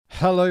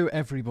Hello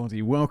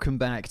everybody, welcome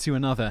back to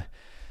another.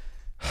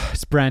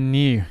 It's brand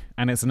new,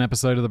 and it's an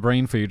episode of the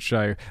Brain Food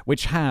Show,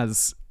 which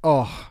has,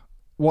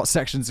 what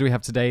sections do we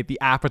have today? The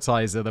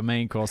appetizer, the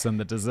main course, and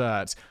the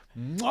dessert.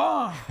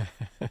 Mwah!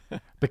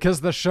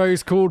 Because the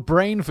show's called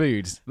Brain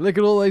Food. Look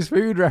at all those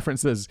food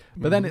references.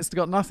 But then it's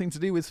got nothing to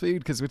do with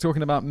food, because we're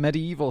talking about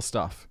medieval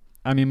stuff.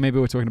 I mean, maybe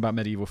we're talking about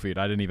medieval food.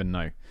 I don't even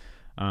know.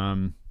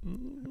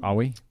 Are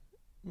we?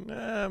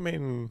 I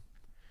mean,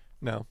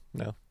 no.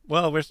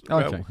 Well, we're...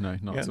 Okay, no,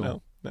 not at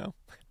all. No,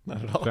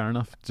 not at all. Fair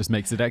enough. Just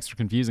makes it extra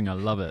confusing. I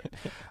love it.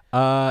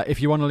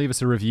 If you want to leave us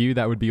a review,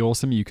 that would be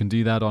awesome. You can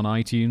do that on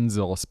iTunes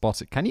or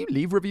Spotify. Can you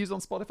leave reviews on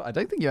Spotify? I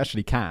don't think you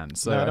actually can.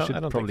 So no, I should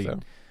probably...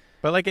 think so.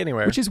 But like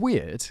anywhere. Which is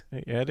weird.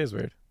 Yeah, it is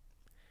weird.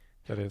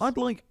 That is.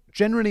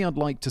 I'd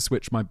like to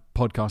switch my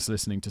podcast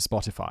listening to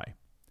Spotify.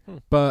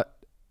 But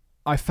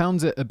I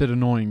found it a bit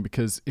annoying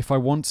because if I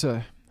want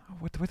to...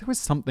 There was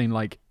something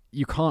like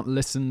you can't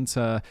listen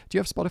to... Do you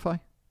have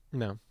Spotify?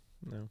 No.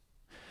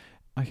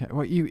 Okay,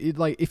 well,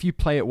 if you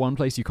play at one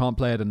place, you can't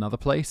play at another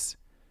place.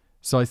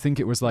 So I think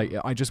it was like,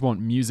 I just want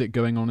music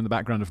going on in the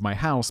background of my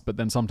house, but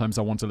then sometimes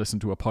I want to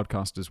listen to a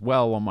podcast as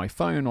well on my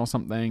phone or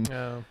something.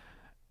 Oh.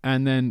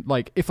 And then,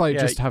 like, if I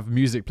just have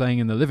music playing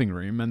in the living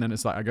room, and then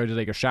it's like I go to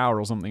take a shower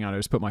or something, and I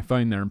just put my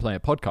phone there and play a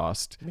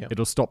podcast,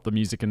 it'll stop the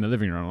music in the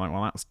living room. I'm like,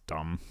 well, that's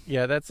dumb.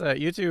 Yeah, that's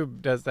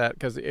YouTube does that,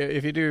 because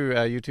if you do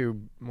YouTube,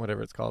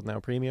 whatever it's called now,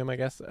 Premium, I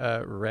guess,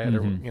 Red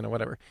or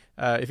whatever.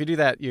 If you do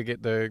that, you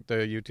get the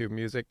YouTube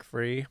music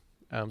free.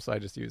 So I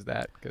just use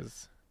that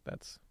because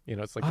that's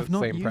it's like I've the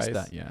same price. I've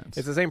not used that yet.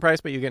 It's the same price,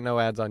 but you get no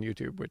ads on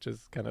YouTube, which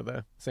is kind of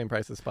the same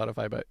price as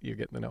Spotify, but you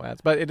get the no ads.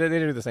 But they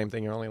do the same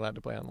thing. You're only allowed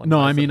to play on one. No,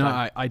 I mean,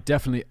 I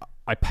definitely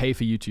pay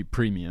for YouTube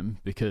Premium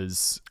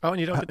because and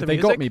you don't get the they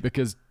music? got me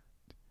because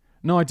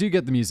no, I do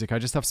get the music. I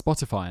just have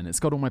Spotify, and it's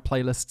got all my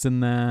playlists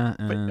in there.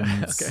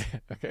 And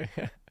okay.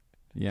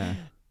 Yeah.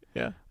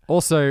 Yeah.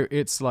 Also,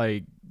 it's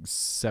like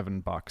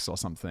 $7 or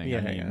somthing. Yeah,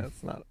 I mean,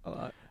 it's not a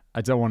lot.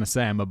 I don't want to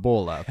say I'm a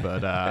baller,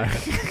 but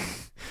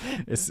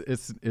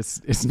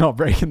it's not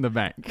breaking the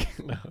bank.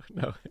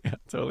 No, yeah,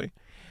 totally.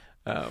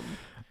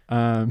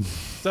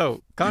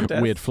 So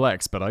contest. Weird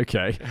flex, but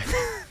okay.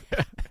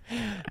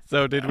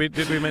 So did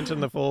we mention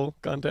the full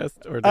contest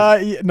or?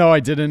 No, I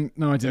didn't.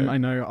 Yeah. I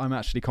know I'm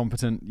actually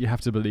competent. You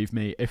have to believe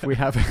me. If we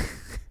have,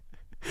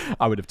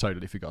 I would have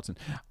totally forgotten.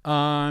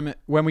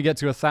 When we get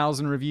to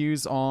 1,000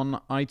 reviews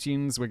on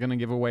iTunes, we're going to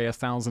give away a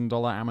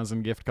 $1,000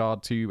 Amazon gift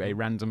card to a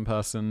random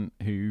person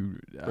who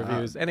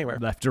reviews anywhere,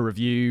 left a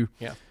review.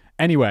 Yeah.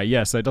 Anyway,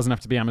 yeah. So it doesn't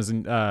have to be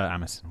Amazon.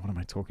 What am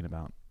I talking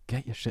about?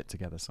 Get your shit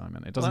together,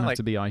 Simon. It doesn't have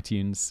to be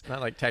iTunes.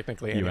 Not like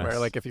technically US. anywhere.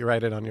 Like if you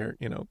write it on your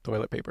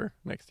toilet paper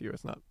next to you,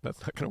 that's not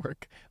going to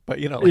work. But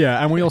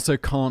yeah, and we also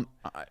can't.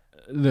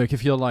 Look,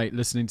 if you're like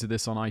listening to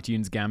this on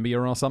iTunes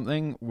Gambia or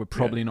something, we're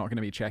probably not going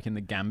to be checking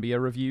the Gambia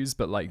reviews,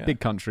 but like big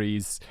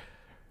countries,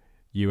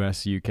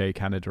 US, UK,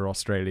 Canada,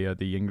 Australia,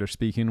 the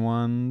English-speaking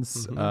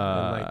ones.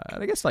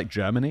 I guess like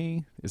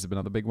Germany is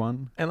another big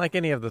one. And like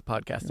any of the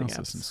podcasting apps.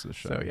 Listens to the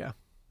show.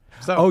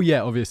 So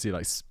yeah. Obviously,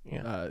 like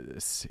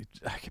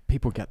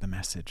people get the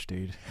message,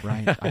 dude.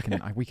 Right?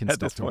 We can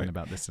stop talking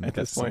about this and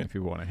that's something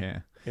people want to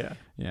hear.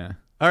 Yeah.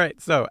 All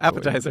right. So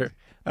appetizer.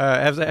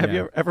 Have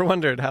you ever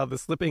wondered how the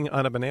slipping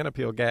on a banana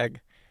peel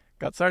gag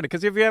got started?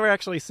 Because have you ever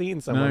actually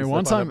seen someone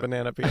slip on a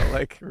banana peel?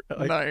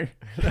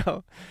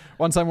 No.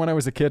 One time when I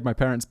was a kid, my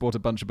parents bought a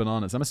bunch of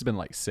bananas. I must have been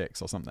like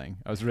 6 or something.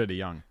 I was really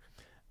young.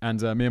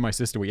 And me and my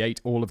sister, we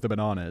ate all of the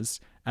bananas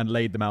and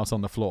laid them out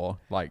on the floor,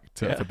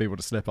 for people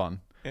to slip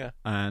on. Yeah.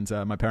 And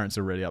my parents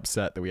were really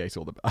upset that we ate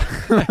all the...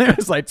 It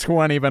was like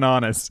 20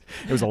 bananas.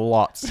 It was a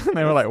lot. And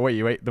they were like, wait,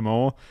 you ate them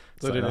all?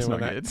 So did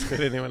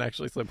anyone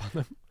actually slip on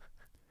them?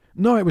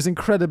 No, it was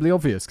incredibly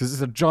obvious because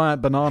it's a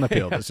giant banana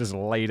peel that's just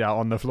laid out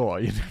on the floor.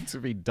 You'd have to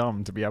be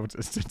dumb to be able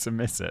to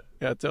miss it.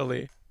 Yeah,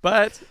 totally.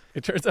 But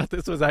it turns out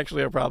this was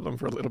actually a problem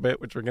for a little bit,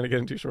 which we're going to get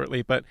into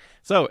shortly. But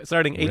so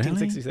starting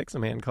 1866, a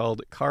man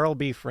called Carl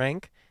B.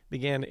 Frank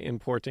began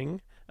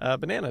importing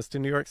bananas to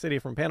New York City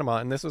from Panama.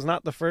 And this was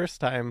not the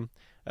first time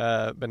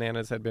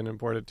bananas had been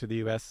imported to the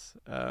U.S.,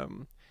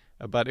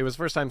 but it was the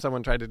first time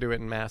someone tried to do it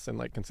in mass and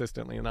like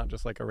consistently, and not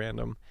just like a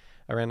random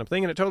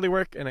thing. And it totally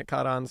worked, and it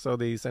caught on. So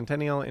the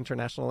Centennial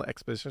International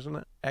Exposition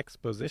of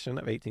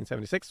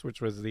 1876,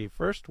 which was the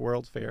first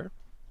World's Fair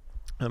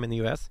in the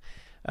U.S.,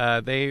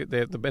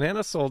 the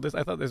bananas sold this.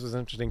 I thought this was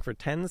interesting, for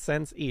 10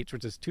 cents each,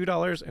 which is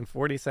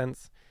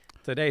 $2.40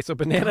 today. So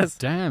bananas,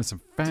 God damn, some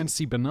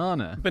fancy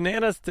banana.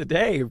 Bananas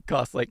today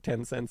cost like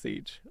 10 cents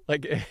each.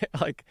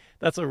 Like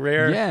that's a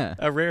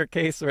rare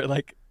case where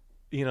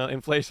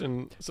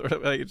inflation sort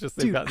of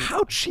Dude,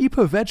 how cheap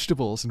are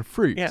vegetables and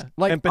fruit? Yeah,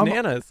 and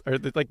bananas are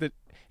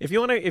if you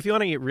want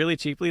to eat really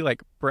cheaply,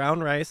 like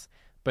brown rice,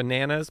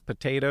 bananas,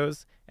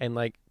 potatoes, and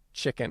like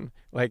chicken.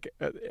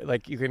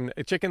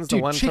 Chicken's the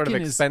one sort of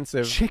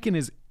expensive. Chicken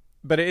is,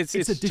 but it's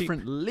a cheap.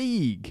 different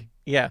league.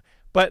 Yeah,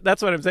 but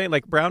that's what I'm saying.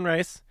 Like brown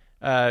rice,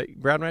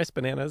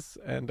 bananas,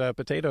 and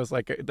potatoes,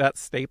 like that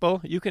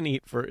staple, you can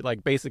eat for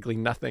like basically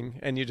nothing,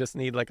 and you just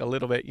need like a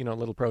little bit, a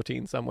little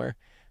protein somewhere.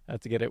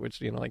 to get it,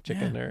 which, like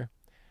chicken or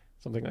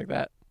something like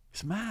that.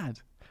 It's mad.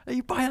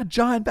 You buy a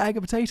giant bag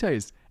of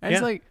potatoes, and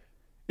it's Yeah. like,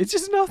 it's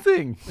just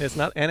nothing. It's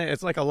not, and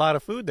it's like a lot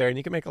of food there, and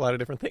you can make a lot of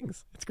different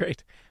things. It's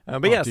great.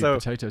 But Dude, so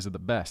potatoes are the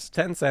best.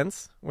 10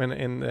 cents when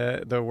in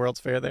the World's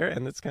Fair there,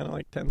 and it's kind of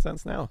like 10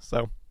 cents now.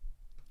 So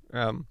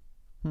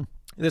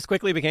this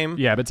quickly became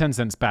Yeah, but 10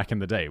 cents back in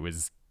the day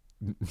was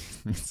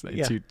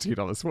Yeah.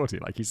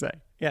 $2.40, like you say.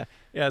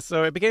 yeah.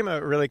 So it became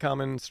a really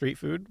common street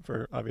food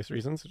for obvious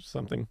reasons. It's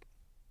something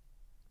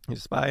you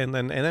just buy, and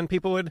then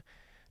people would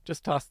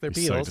just toss their I'm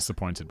so peels.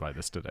 disappointed by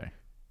this today.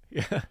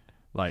 Yeah.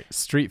 Like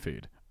street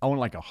food. I want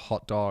like a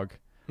hot dog.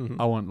 Mhm.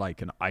 I want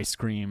like an ice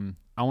cream.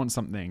 I want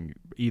something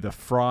either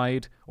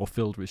fried or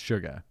filled with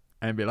sugar.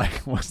 And be like,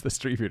 what's the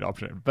street food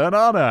option?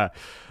 Banana.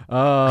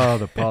 Oh,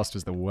 the past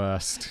was the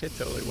worst. It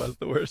totally was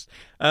the worst.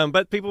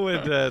 But people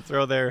would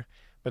throw their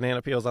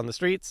banana peels on the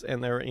streets,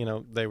 and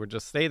they would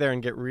just stay there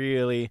and get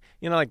really,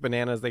 like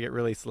bananas, they get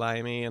really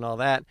slimy and all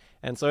that.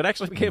 And so it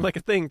actually became like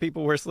a thing.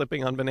 People were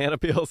slipping on banana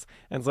peels.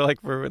 And so,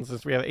 like, for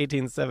instance, we have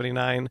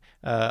 1879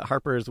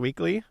 Harper's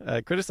Weekly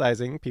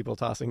criticizing people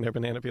tossing their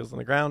banana peels on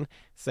the ground,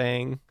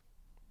 saying,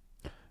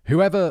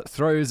 Whoever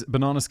throws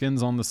banana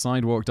skins on the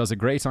sidewalk does a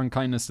great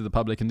unkindness to the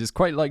public and is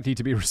quite likely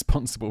to be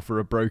responsible for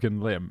a broken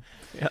limb.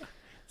 yeah.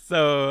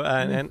 So,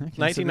 and okay, so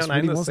this 1909,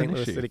 really the was an St.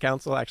 Louis issue. City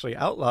Council actually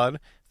outlawed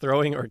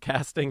throwing or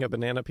casting a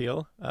banana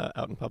peel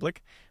out in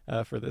public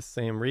for this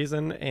same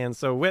reason. And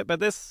so,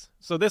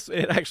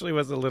 it actually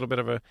was a little bit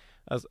of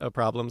a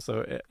problem.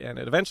 And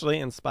it eventually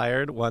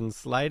inspired one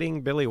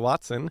Sliding Billy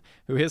Watson,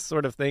 who his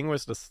sort of thing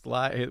was to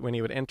slide when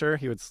he would enter.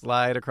 He would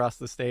slide across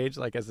the stage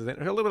a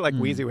little bit like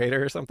Wheezy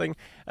Waiter or something,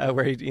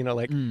 where he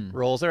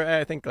rolls. Or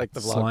I think like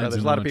the Vlog Slides Brothers.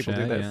 him A lot on of a people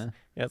chair, do this. yeah.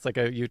 Yeah, it's like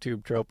a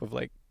YouTube trope of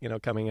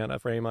coming on a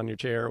frame on your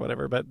chair or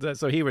whatever. But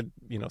so he would,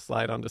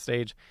 slide onto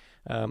stage.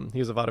 He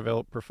was a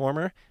vaudeville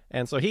performer.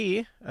 And so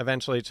he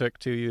eventually took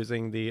to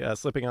using the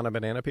slipping on a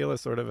banana peel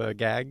as sort of a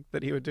gag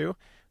that he would do.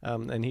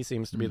 And he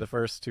seems to be the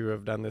first to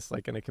have done this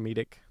like in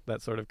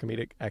that sort of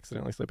comedic,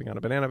 accidentally slipping on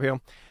a banana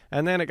peel.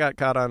 And then it got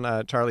caught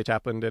on, Charlie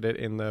Chaplin did it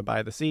in the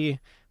By the Sea,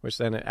 which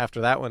then after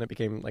that one, it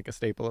became like a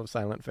staple of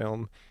silent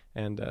film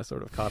and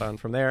sort of caught on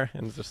from there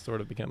and just sort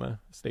of became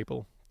a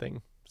staple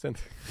thing since.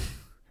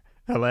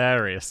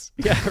 Hilarious.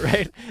 Yeah,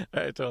 right.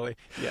 Totally.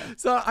 Yeah.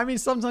 So, I mean,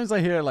 sometimes I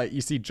hear, like,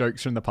 you see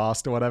jokes from the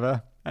past or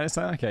whatever, and it's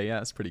like, okay, yeah,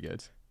 that's pretty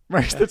good.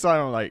 Most of the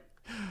time, I'm like,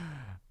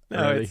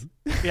 No, really?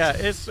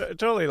 it's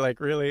totally like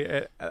really.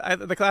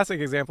 The classic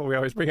example we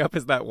always bring up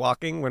is that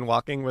when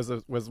walking was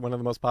one of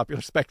the most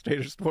popular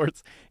spectator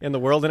sports in the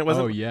world, and it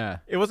wasn't. Oh, yeah.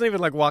 It wasn't even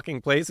like walking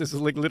places. It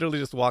was like literally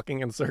just walking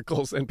in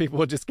circles, and people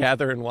would just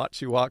gather and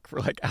watch you walk for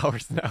like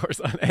hours and hours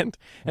on end,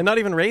 and not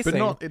even racing.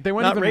 But they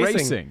weren't Not even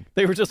racing.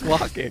 They were just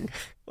walking,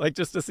 like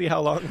just to see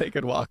how long they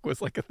could walk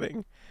was like a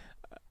thing.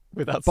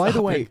 Without. By the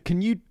stopping. way,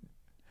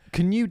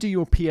 can you do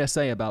your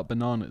PSA about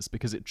bananas?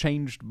 Because it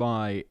changed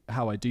by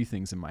how I do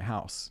things in my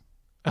house.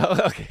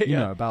 Oh, okay. You Yeah.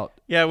 know, about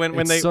When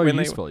it's they so when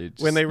useful. they It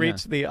just- when they yeah.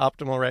 reach the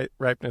optimal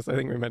ripeness, I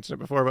think we mentioned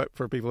it before, but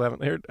for people who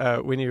haven't heard,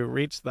 when you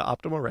reach the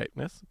optimal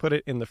ripeness, put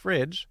it in the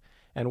fridge,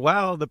 and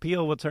while the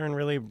peel will turn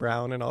really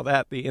brown and all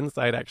that, the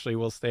inside actually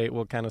will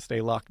kind of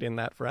stay locked in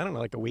that for I don't know,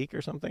 like a week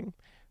or something.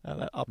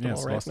 That optimal Yeah,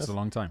 it's ripeness. lasted a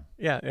long time.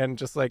 Yeah, and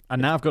just like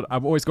And now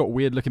I've always got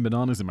weird looking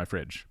bananas in my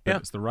fridge. But Yeah.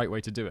 it's the right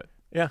way to do it.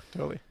 yeah,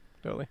 totally.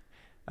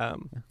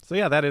 So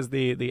yeah, that is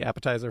the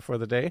appetizer for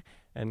the day,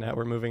 and now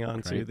we're moving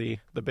on to Great.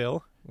 the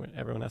bill. Where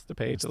everyone has to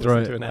pay to throw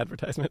listen it- to an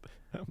advertisement.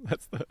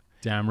 That's the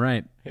Damn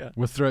right. Yeah.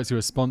 We'll throw it to a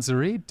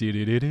sponsoree.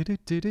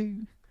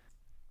 Do.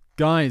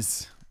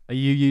 Guys, are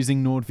you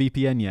using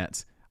NordVPN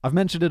yet? I've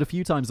mentioned it a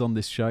few times on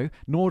this show.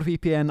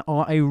 NordVPN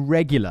are a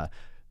regular,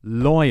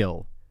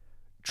 loyal,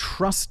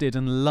 trusted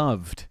and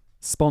loved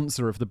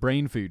sponsor of the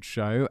Brain Food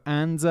Show.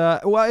 And,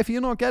 well, if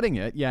you're not getting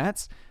it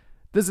yet,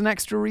 there's an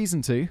extra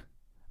reason to.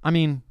 I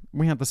mean,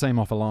 we had the same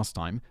offer last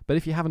time, but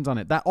if you haven't done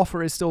it, that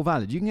offer is still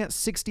valid. You can get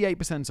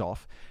 68%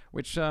 off,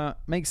 which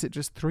makes it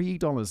just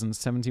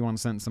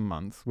 $3.71 a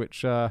month,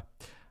 which, I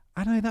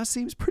don't know, that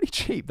seems pretty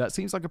cheap. That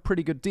seems like a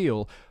pretty good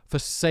deal for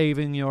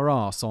saving your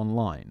ass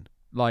online.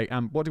 Like,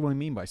 what do I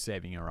mean by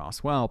saving your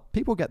ass? Well,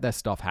 people get their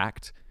stuff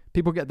hacked.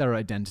 People get their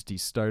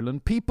identities stolen.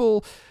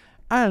 People,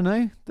 I don't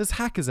know, there's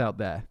hackers out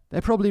there.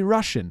 They're probably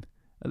Russian.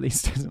 At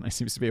least, it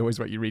seems to be always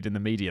what you read in the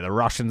media. The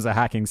Russians are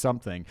hacking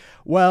something.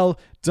 Well,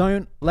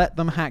 don't let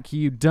them hack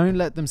you. Don't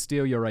let them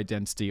steal your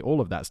identity. All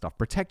of that stuff.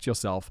 Protect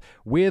yourself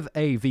with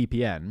a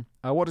VPN.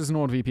 What does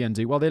NordVPN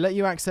do? Well, they let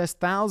you access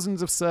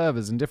thousands of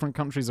servers in different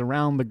countries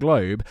around the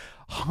globe,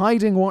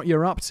 hiding what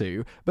you're up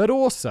to. But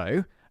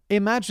also,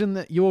 imagine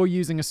that you're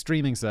using a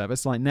streaming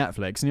service like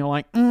Netflix, and you're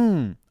like,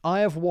 I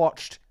have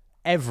watched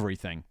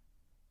everything.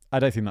 I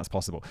don't think that's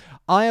possible.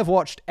 I have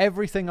watched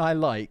everything I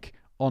like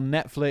on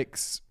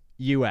Netflix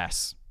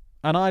US,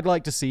 and I'd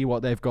like to see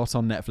what they've got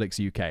on Netflix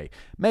UK.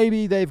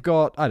 Maybe they've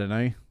got, I don't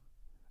know,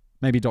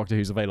 Maybe Doctor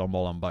Who's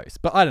available on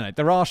both. But I don't know.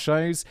 There are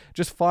shows.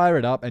 Just fire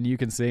it up and you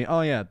can see, oh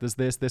yeah, there's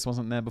this. This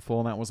wasn't there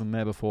before. That wasn't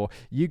there before.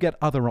 You get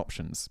other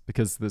options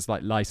because there's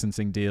like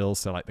licensing deals.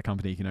 So like the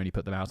company can only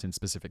put them out in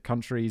specific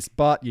countries.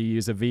 But you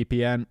use a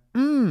VPN.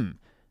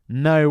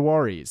 No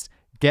worries.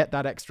 Get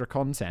that extra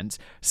content.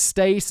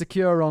 Stay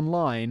secure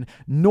online.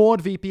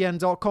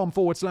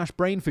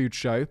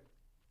 NordVPN.com/BrainFoodShow.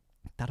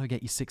 That'll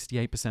get you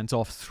 68%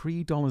 off.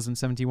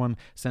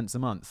 $3.71 a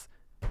month.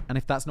 And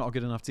if that's not a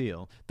good enough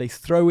deal, they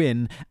throw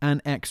in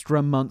an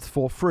extra month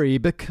for free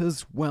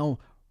because, well,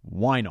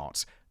 why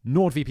not?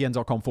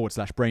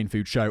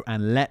 NordVPN.com/BrainFoodShow,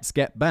 and let's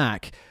get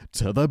back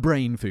to the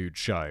Brain Food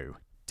Show.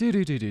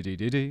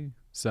 Do.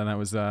 So that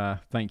was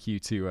thank you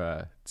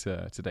to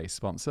today's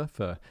sponsor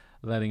for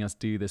letting us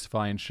do this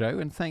fine show,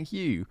 and thank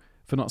you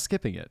for not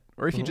skipping it.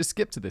 Or if you just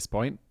skipped to this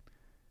point,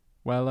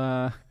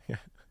 well, yeah.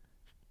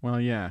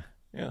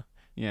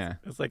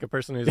 It's like a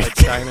person who's like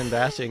dying and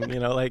dashing,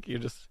 like you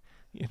just.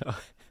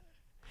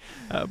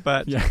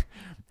 But yeah,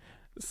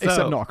 so,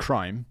 except not a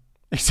crime.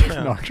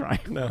 Not a crime.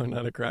 No,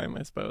 not a crime,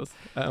 I suppose.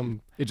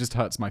 It just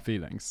hurts my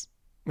feelings.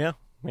 Yeah.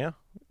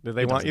 Do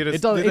they want you to?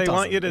 Do they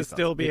want you to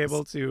still be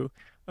able to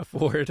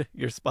afford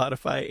your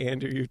Spotify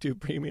and your YouTube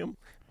Premium?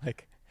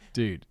 Like,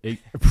 dude,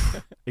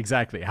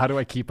 exactly. How do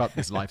I keep up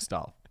this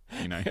lifestyle?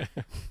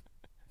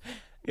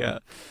 Yeah.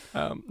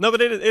 No, but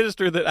it is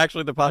true that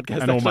actually the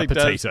podcast and all my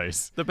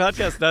potatoes. The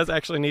podcast does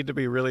actually need to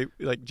be really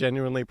like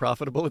genuinely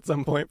profitable at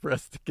some point for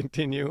us to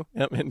continue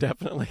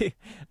indefinitely.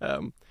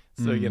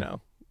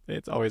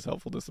 It's always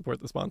helpful to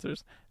support the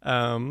sponsors.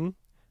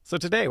 So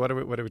today, what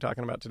are we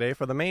talking about today?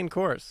 For the main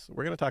course,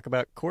 we're going to talk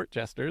about court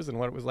jesters and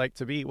what it was like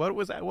to be. What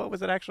was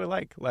it actually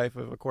like, life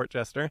of a court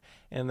jester?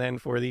 And then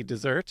for the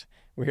dessert,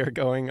 we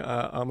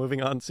are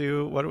moving on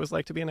to what it was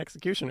like to be an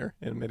executioner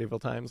in medieval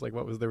times. Like,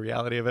 what was the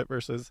reality of it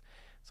versus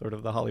sort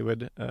of the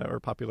Hollywood or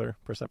popular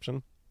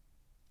perception.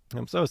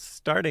 So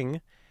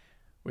starting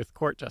with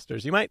court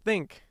jesters, you might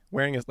think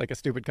wearing a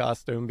stupid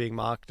costume, being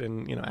mocked,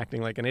 and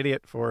acting like an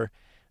idiot for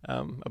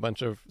a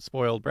bunch of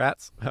spoiled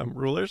brats,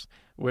 rulers,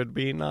 would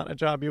be not a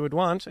job you would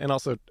want, and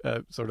also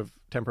sort of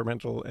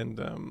temperamental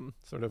and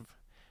sort of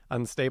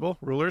unstable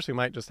rulers who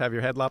might just have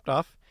your head lopped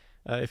off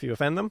if you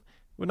offend them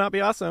would not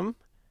be awesome.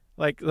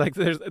 I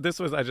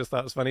just thought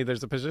it was funny.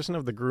 There's a position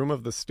of the groom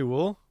of the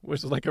stool,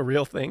 which is like a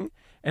real thing,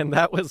 and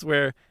that was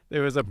where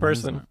there was a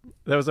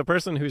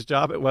person whose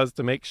job it was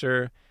to make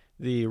sure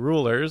the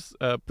ruler's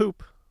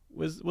poop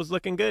was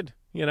looking good.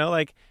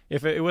 Like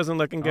if it wasn't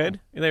looking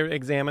good, they would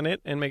examine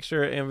it and make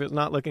sure. And if it's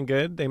not looking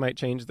good, they might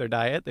change their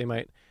diet. They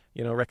might,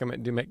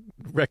 make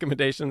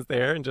recommendations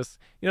there, and just,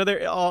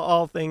 they're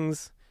all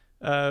things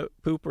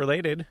poop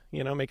related.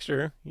 Make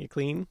sure you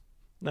clean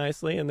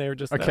nicely, and they're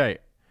just okay.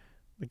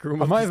 The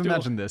groom. I might have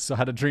imagined this. So I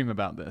had a dream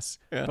about this,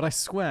 but I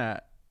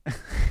swear,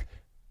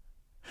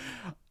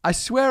 I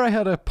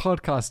had a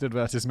podcast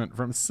advertisement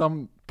from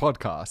some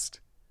podcast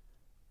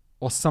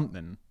or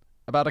something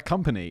about a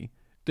company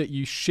that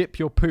you ship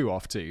your poo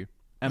off to,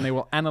 and they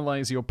will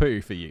analyze your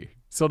poo for you.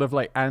 Sort of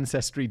like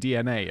Ancestry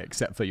DNA,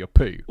 except for your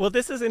poo. Well,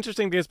 this is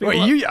interesting because people...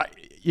 Wait,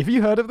 have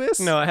you heard of this?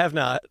 No, I have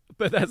not.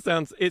 But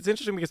it's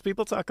interesting because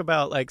people talk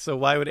about, so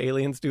why would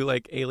aliens do,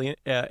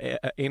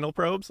 anal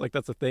probes? Like,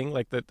 that's a thing,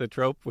 like the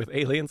trope with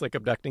aliens, like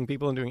abducting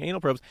people and doing anal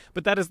probes.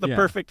 But that is the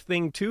perfect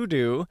thing to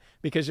do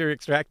because you're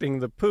extracting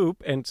the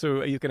poop, and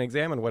so you can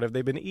examine what have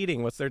they been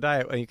eating, what's their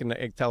diet, and you can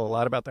tell a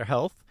lot about their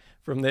health.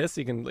 From this,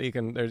 you can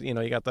there's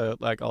you got the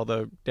all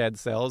the dead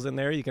cells in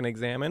there you can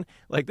examine.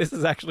 Like, this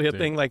is actually a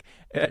thing. Like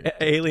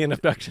alien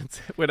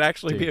abductions would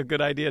actually be a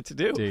good idea to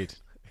do. Dude,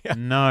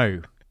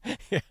 no.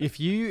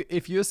 If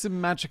you're some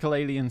magical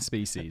alien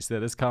species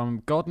that has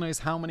come God knows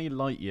how many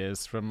light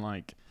years from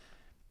like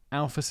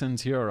Alpha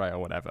Centauri or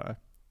whatever,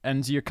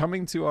 and you're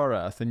coming to our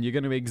Earth and you're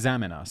going to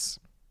examine us,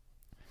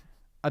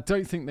 I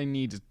don't think they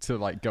need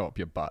to go up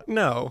your butt.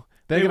 No.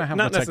 They're going to have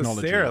not the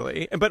technology.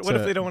 Necessarily. But what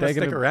if they don't want to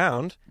stick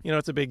around?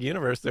 It's a big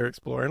universe they're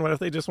exploring. What if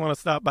they just want to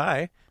stop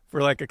by for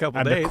a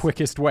couple days? And the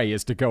quickest way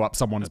is to go up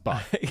someone's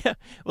butt. Yeah.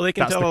 Well, they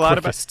can tell a lot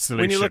about...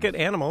 Solution. When you look at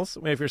animals,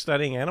 if you're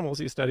studying animals,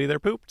 you study their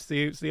poop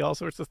to see all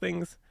sorts of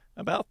things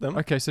about them.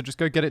 Okay, so just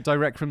go get it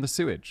direct from the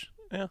sewage.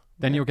 Yeah.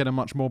 Then you'll get a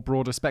much more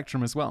broader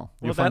spectrum as well.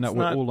 You'll find out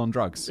we're all on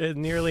drugs. It's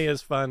nearly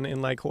as fun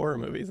in horror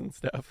movies and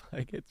stuff.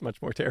 It's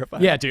much more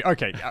terrifying. Yeah, dude.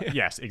 Okay.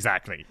 Yes,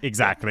 exactly.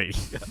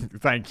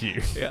 Thank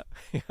you. Yeah.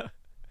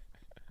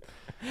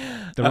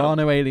 There are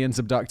no aliens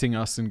abducting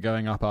us and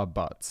going up our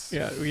butts.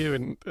 Yeah, you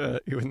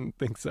wouldn't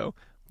think so.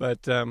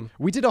 But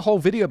we did a whole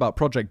video about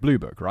Project Blue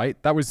Book, right?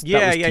 That was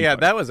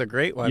that was a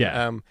great one.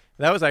 Yeah.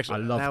 That was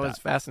actually that was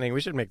fascinating.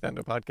 We should make that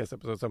into a podcast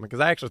episode somewhere because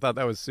I actually thought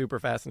that was super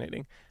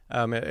fascinating.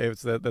 It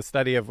was the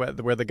study of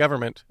where the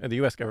government, the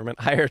U.S. government,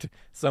 hired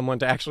someone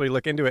to actually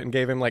look into it and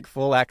gave him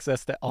full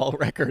access to all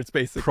records,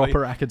 basically.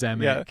 Proper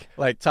academic.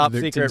 Yeah, top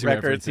secret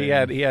records.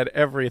 Everything. He had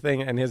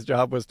everything, and his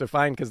job was to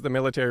find, because the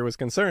military was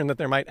concerned that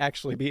there might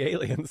actually be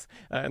aliens,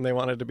 and they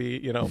wanted to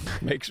be,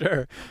 make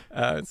sure.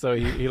 So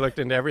he looked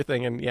into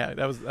everything, and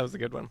that was a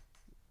good one.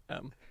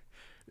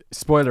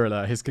 spoiler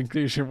alert, his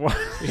conclusion was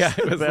Yeah,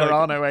 it was there like-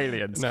 are no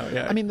aliens. No,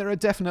 yeah. I mean, there are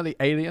definitely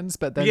aliens,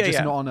 but they're Yeah, just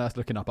yeah. not on Earth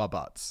looking up our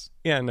butts.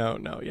 Yeah, no,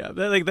 yeah.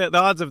 Like the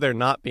odds of there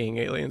not being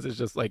aliens is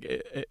just like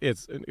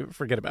it's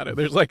forget about it.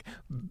 There's like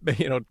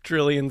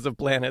trillions of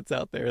planets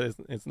out there.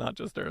 It's not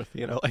just Earth.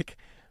 Like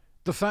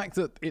The fact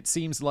that it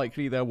seems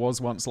likely there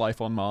was once life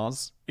on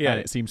Mars, Yeah.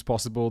 and it seems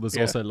possible there's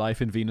Yeah. also life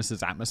in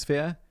Venus's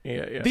atmosphere.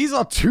 yeah. These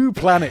are 2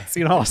 planets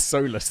in our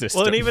solar system.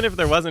 Well, and even if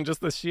there wasn't,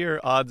 just the sheer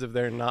odds of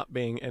there not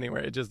being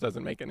anywhere, it just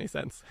doesn't make any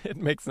sense. It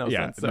makes no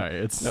Yeah, sense. So, no,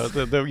 it's- no,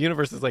 the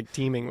universe is like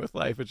teeming with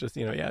life. It's just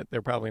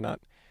they're probably not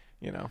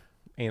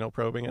anal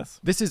probing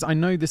us. I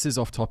know this is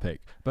off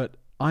topic, but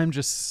I'm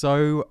just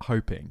so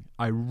hoping,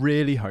 I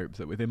really hope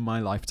that within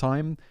my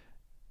lifetime,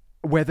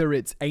 whether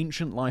it's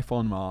ancient life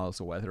on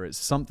Mars or whether it's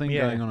something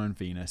Yeah. going on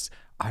Venus,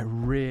 I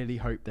really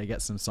hope they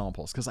get some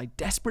samples because I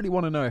desperately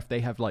want to know if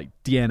they have like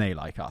DNA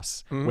like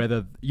us,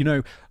 whether,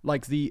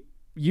 like the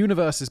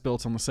universe is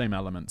built on the same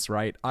elements,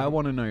 right? I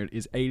want to know,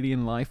 is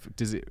alien life,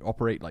 does it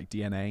operate like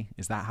DNA?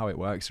 Is that how it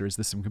works? Or is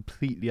there some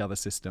completely other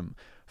system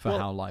for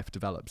how life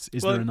develops?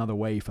 Is there another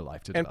way for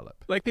life to And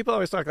develop? like people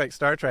always talk like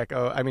Star Trek.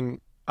 Oh, I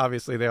mean,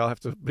 obviously they all have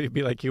to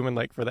be like human,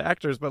 like for the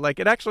actors, but like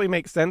it actually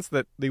makes sense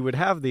that they would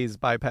have these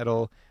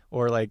bipedal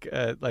or like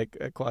a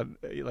quad,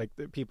 like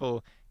the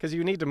people, because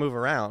you need to move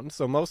around.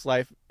 So most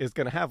life is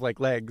going to have like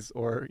legs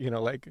or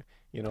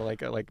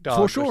like dogs.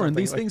 For or sure, and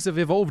these something. things have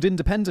evolved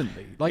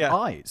independently. Like Yeah.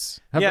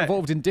 eyes have Yeah.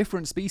 evolved in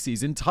different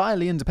species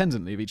entirely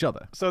independently of each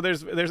other. So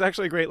there's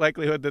actually a great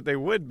likelihood that they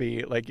would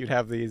be like you'd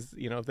have these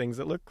things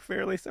that look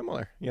fairly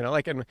similar,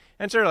 like and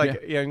sure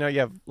like you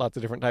have lots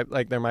of different types,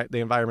 like the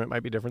environment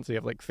might be different, so you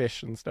have like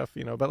fish and stuff,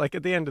 but like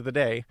at the end of the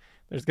day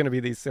there's going to be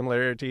these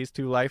similarities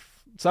to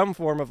life, some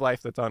form of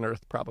life that's on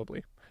Earth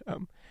probably.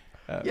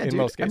 Yeah, in dude.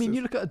 most I cases. mean,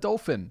 you look at a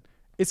dolphin.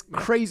 It's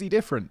crazy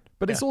different,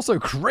 but it's also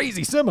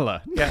crazy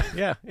similar.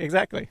 yeah,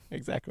 exactly.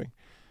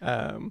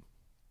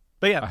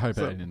 But yeah, I hope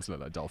so, aliens look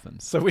like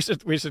dolphins. So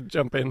we should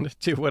jump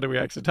into what are we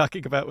actually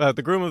talking about?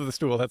 The groom of the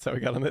stool. That's how we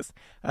got on this.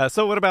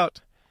 So what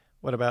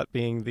about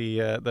being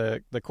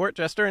the court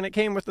jester? And it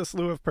came with a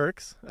slew of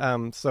perks.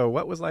 So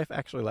what was life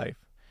actually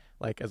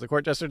like as a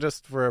court jester?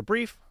 Just for a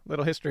brief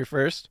little history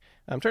first.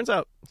 Turns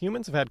out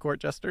humans have had court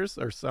jesters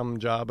or some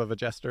job of a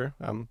jester.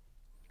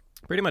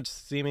 Pretty much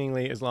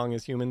seemingly as long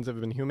as humans have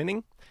been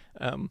humaning.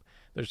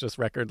 There's just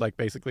record, like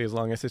basically as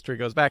long as history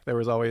goes back, there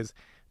was always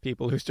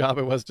people whose job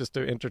it was just to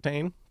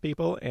entertain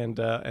people, and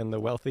the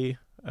wealthy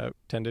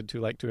tended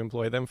to like to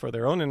employ them for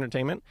their own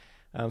entertainment.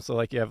 So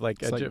like you have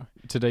like, It's like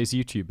today's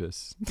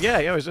YouTubers. yeah,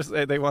 it was just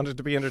they wanted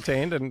to be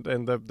entertained,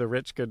 and the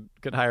rich could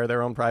hire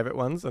their own private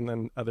ones, and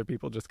then other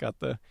people just got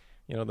the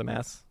the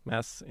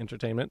mass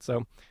entertainment.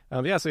 So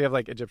so you have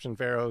like Egyptian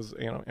pharaohs,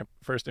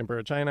 first emperor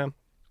of China.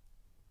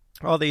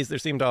 All these, there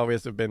seemed to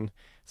always have been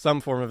some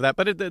form of that,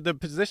 but the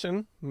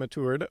position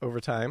matured over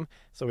time.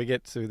 So we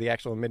get to the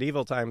actual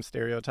medieval time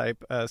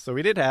stereotype. So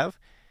we did have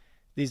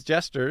these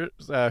jesters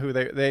who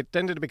they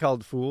tended to be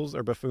called fools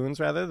or buffoons,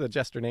 rather. The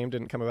jester name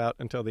didn't come about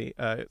until the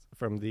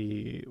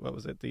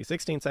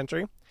 16th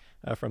century,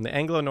 from the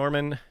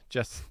Anglo-Norman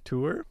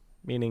gestur,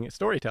 meaning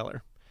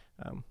storyteller.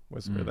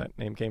 Was where that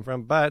name came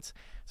from. But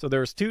so there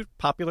was 2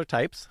 popular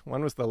types.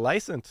 One was the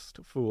licensed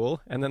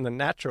fool, and then the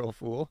natural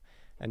fool.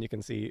 And you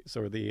can see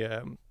sort of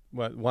the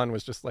one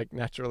was just like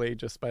naturally,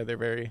 just by their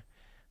very,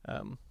 I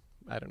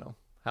don't know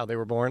how they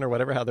were born or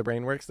whatever, how the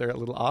brain works. They're a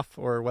little off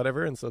or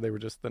whatever, and so they were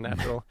just the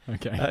natural.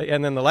 Okay.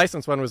 And then the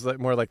licensed one was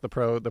more like the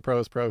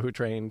pros who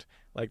trained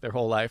like their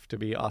whole life to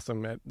be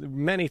awesome at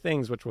many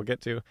things, which we'll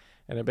get to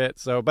in a bit.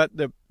 So, but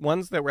the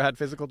ones that had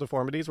physical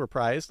deformities were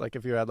prized. Like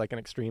if you had like an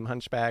extreme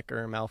hunchback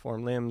or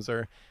malformed limbs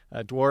or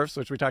dwarfs,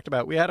 which we talked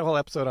about. We had a whole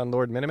episode on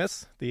Lord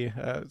Minimus.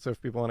 So if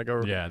people want to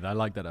go, Yeah, I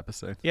like that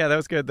episode. yeah, that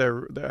was good.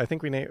 I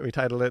think we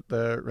titled it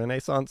the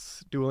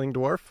Renaissance Dueling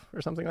Dwarf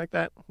or something like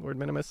that. Lord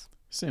Minimus.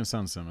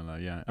 Sounds similar,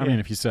 yeah. I mean,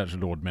 if you search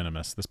Lord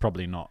Minimus, there's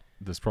probably not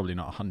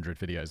 100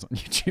 videos on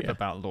YouTube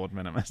about Lord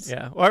Minimus.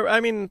 Yeah, or I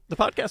mean, the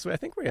podcast. I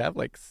think we have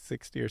like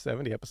 60 or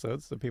 70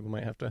 episodes, so people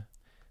might have to.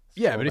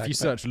 Yeah, but if back you to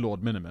search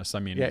Lord Minimus, I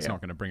mean, Yeah, it's yeah.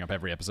 not going to bring up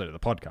every episode of the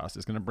podcast.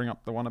 It's going to bring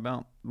up the one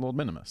about Lord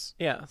Minimus.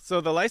 Yeah, so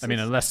the license. I mean,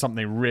 unless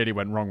something really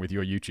went wrong with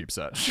your YouTube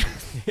search.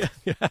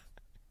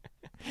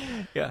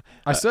 yeah.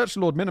 I searched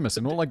Lord Minimus,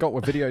 and all I got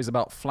were videos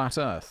about flat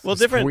Earth. Well,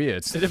 It's different.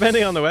 weird.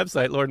 Depending on the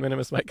website, Lord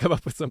Minimus might come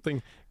up with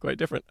something quite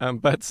different.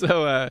 But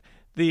so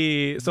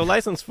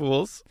licensed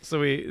fools. So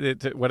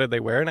what did they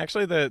wear? And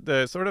actually,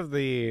 the sort of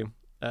the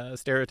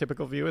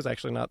stereotypical view is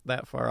actually not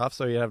that far off.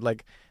 So you have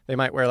like they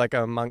might wear like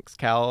a monk's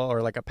cowl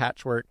or like a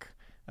patchwork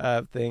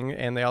thing,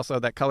 and they also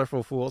have that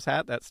colorful fool's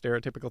hat, that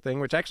stereotypical thing,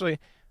 which actually.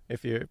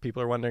 If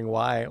people are wondering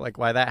why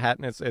that hat,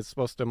 and it's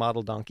supposed to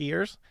model donkey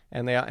ears,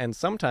 and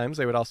sometimes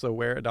they would also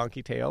wear a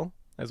donkey tail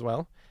as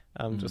well,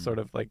 just sort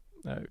of like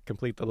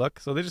complete the look.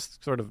 So they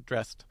just sort of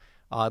dressed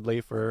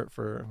oddly for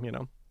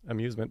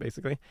amusement,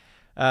 basically.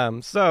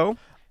 So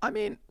I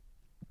mean,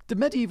 the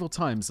medieval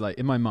times, like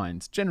in my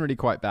mind, generally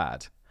quite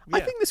bad. I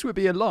Yeah. think this would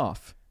be a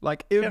laugh.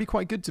 Like it would Yeah. be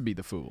quite good to be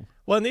the fool.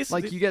 well, and these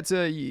Like you get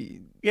to.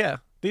 yeah.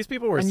 These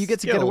people were and you get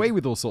to get skilled. away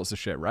with all sorts of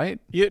shit, right?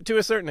 To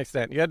a certain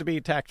extent. You had to be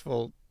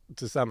tactful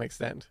to some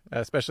extent,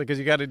 especially because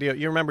you got to deal.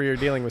 You remember you're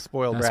dealing with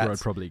spoiled That's rats. where I'd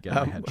probably get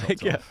my head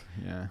chopped off.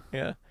 Yeah.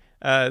 Yeah.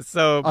 I'd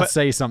But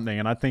say something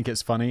and I'd think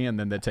it's funny, and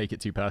then they'd take it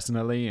too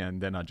personally,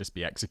 and then I'd just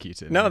be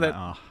executed. No, And that-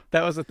 I'm like,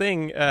 that was the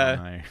thing.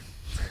 no.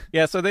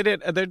 Yeah, so they did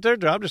their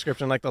job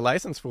description. Like the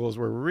license fools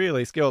were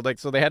really skilled. Like,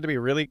 so they had to be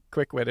really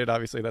quick-witted.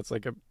 Obviously, that's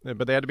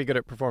but they had to be good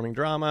at performing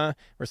drama,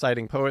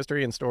 reciting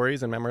poetry and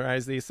stories, and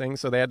memorize these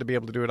things. So they had to be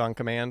able to do it on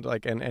command,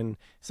 like and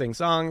sing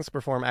songs,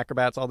 perform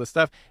acrobats, all this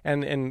stuff.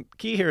 And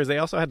key here is they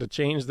also had to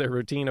change their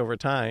routine over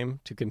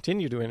time to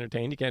continue to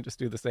entertain. You can't just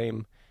do the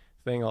same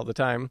thing all the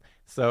time.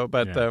 So,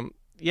 but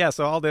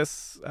so all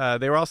this,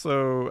 they were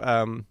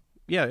also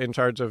in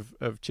charge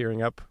of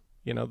cheering up,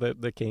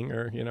 the king,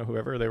 or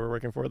whoever they were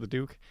working for, the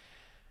duke,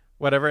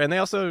 whatever. And they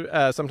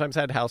also sometimes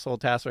had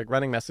household tasks, like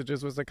running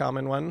messages was a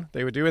common one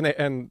they would do.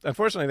 And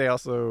unfortunately, they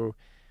also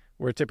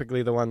were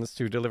typically the ones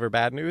to deliver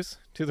bad news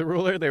to the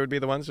ruler. They would be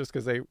the ones just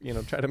because they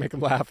try to make him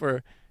laugh,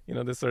 or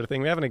this sort of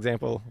thing. We have an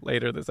example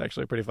later that's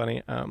actually pretty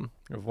funny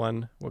of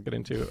one. We'll get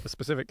into a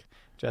specific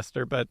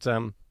jester, but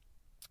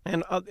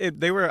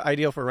they were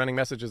ideal for running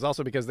messages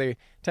also because they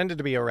tended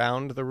to be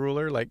around the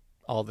ruler like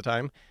all the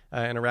time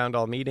and around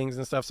all meetings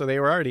and stuff. So they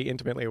were already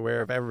intimately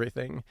aware of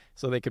everything.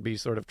 So they could be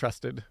sort of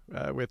trusted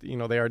with,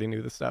 they already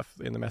knew the stuff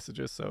in the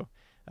messages. So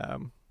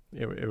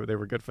they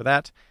were good for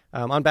that.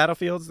 On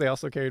battlefields, they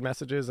also carried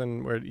messages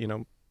and were,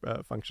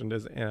 functioned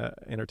as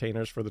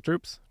entertainers for the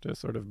troops to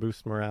sort of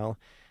boost morale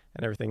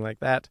and everything like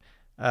that.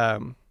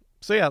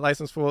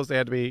 Licensed fools, they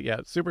had to be,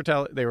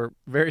 they were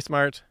very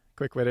smart,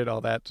 quick-witted,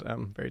 all that,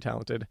 very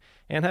talented,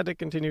 and had to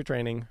continue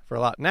training for a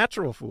lot.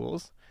 Natural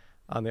fools,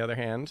 on the other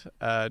hand,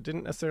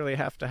 didn't necessarily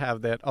have to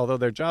have that, although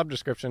their job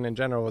description in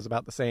general was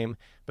about the same,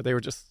 but they were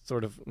just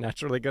sort of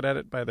naturally good at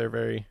it by their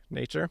very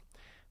nature.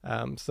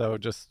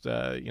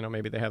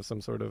 Maybe they have some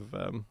sort of,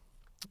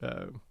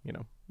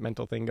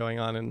 mental thing going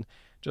on, and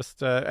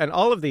and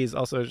all of these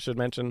also should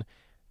mention,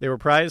 they were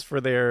prized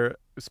for their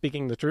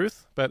speaking the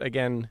truth, but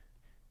again,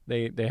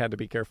 they had to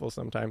be careful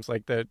sometimes,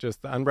 like the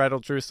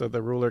unbridled truth, so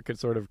the ruler could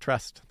sort of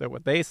trust that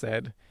what they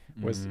said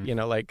was,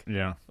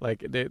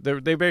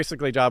 they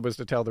basically job was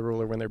to tell the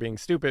ruler when they're being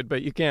stupid,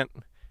 but you can't,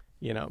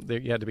 you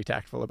had to be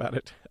tactful about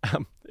it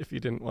if you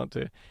didn't want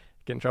to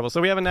get in trouble.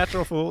 So we have a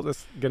natural fool.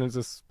 Let's get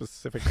into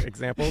specific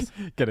examples.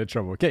 Get in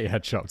trouble. Get your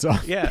head chopped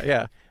off.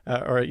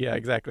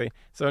 Exactly.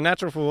 So a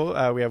natural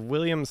fool, we have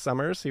William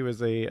Somers. He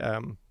was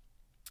a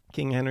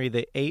King Henry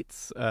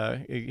VIII's,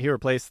 he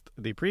replaced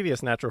the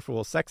previous natural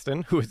fool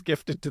Sexton, who was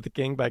gifted to the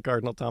king by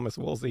Cardinal Thomas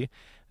Wolsey.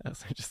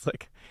 So just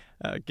like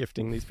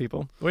gifting these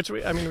people, which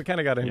we kind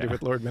of got into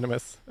with Lord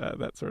Minimus,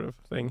 that sort of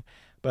thing.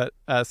 But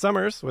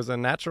Somers was a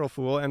natural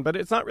fool, but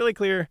it's not really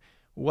clear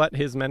what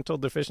his mental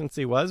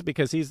deficiency was,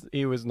 because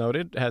he was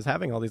noted as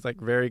having all these like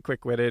very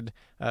quick-witted,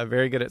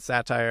 very good at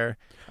satire.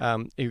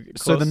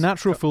 So the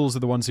natural fools are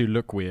the ones who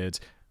look weird.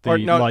 The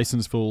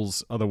licensed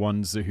fools are the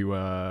ones who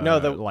are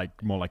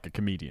more like a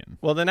comedian.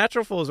 Well, the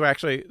natural fools were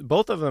actually,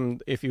 both of them,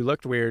 if you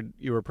looked weird,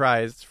 you were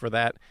prized for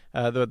that.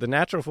 The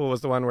natural fool was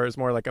the one where it's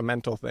more like a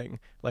mental thing.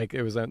 Like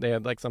it was, they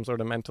had like some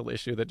sort of mental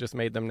issue that just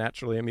made them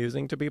naturally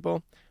amusing to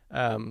people.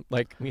 More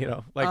like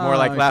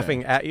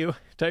laughing at you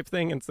type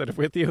thing instead of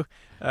with you.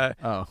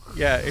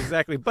 Yeah,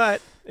 exactly.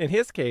 But in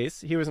his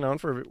case, he was known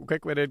for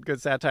quick-witted, good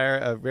satire,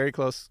 a very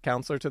close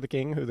counselor to the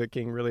king, who the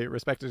king really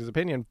respected his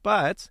opinion.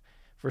 But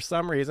for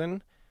some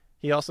reason,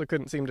 he also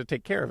couldn't seem to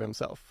take care of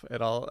himself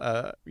at all.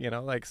 He had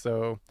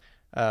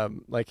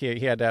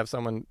to have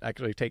someone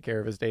actually take care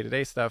of his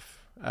day-to-day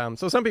stuff.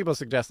 So some people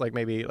suggest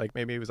maybe he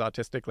was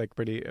autistic, like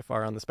pretty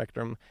far on the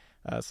spectrum.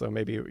 So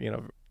maybe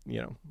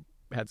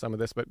had some of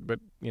this, but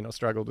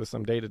struggled with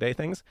some day-to-day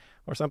things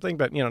or something.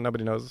 But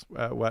nobody knows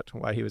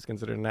why he was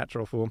considered a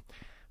natural fool.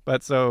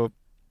 But so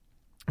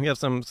we have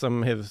some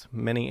of his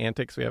many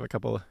antics. We have a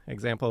couple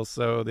examples.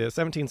 So the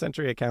 17th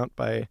century account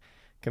by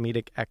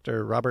comedic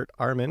actor Robert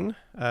Armin.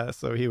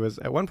 So he was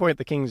at one point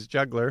the king's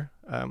juggler,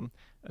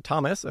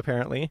 Thomas,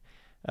 apparently.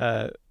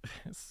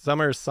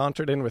 Somers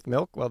sauntered in with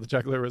milk while the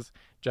juggler was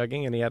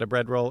jugging, and he had a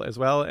bread roll as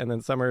well. And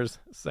then Somers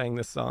sang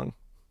this song.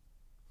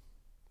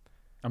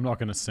 I'm not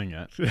going to sing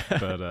it,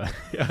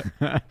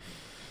 but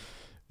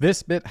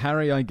this bit,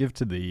 Harry, I give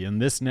to thee,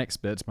 and this next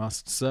bit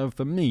must serve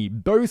for me,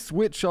 both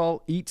which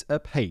I'll eat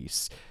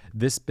apace.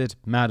 This bit,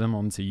 madam,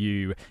 unto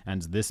you,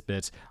 and this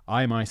bit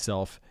I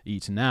myself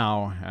eat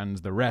now, and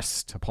the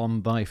rest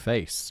upon thy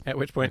face. At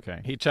which point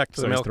he chucked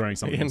the milk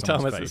in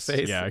Thomas's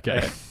face. Yeah,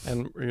 okay.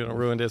 And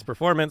ruined his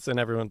performance, and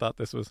everyone thought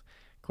this was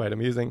quite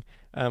amusing.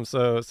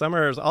 So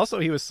Somers also,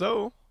 he was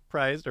so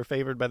prized or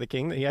favored by the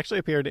king that he actually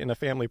appeared in a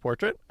family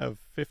portrait of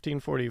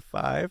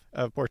 1545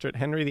 of portrait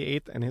Henry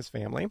VIII and his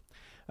family.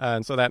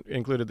 And so that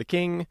included the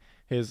king,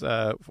 his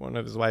one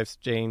of his wives,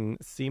 Jane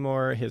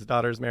Seymour, his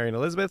daughters, Mary and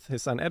Elizabeth,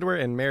 his son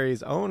Edward, and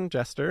Mary's own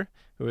jester,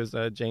 who is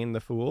Jane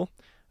the Fool.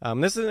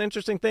 This is an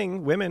interesting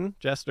thing. Women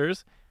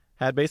jesters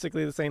had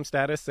basically the same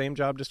status, same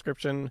job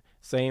description,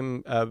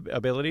 same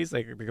abilities.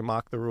 They could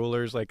mock the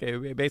rulers. Like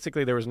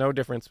basically, there was no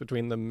difference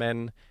between the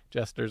men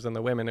jesters and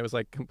the women. It was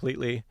like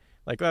completely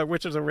like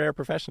which is a rare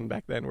profession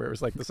back then, where it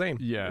was like the same,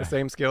 the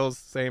same skills,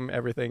 same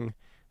everything,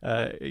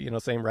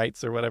 same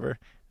rights or whatever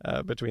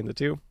between the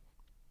two.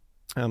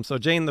 So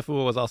Jane the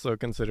Fool was also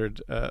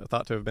considered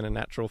thought to have been a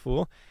natural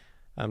fool,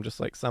 just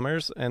like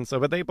Somers, and so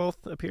but they both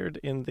appeared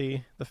in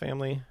the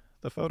family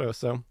photo.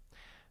 So.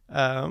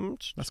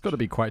 That's got to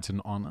be quite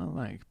an honor,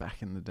 like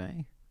back in the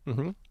day.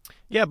 Mm-hmm.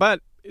 Yeah,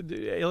 but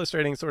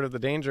illustrating sort of the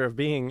danger of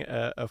being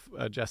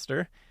a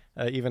jester,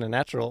 even a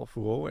natural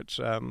fool, which,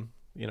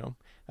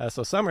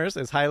 so Somers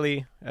is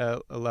highly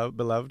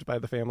beloved by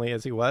the family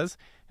as he was.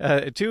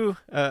 A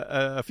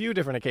few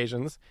different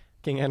occasions,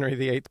 King Henry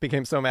VIII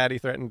became so mad he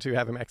threatened to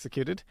have him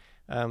executed.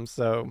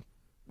 So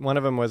one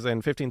of them was in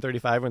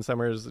 1535 when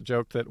Somers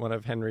joked that one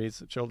of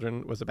Henry's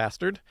children was a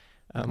bastard.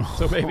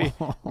 So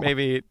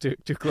maybe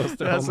too close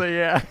to home.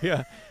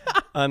 Yeah.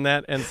 On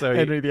that, and so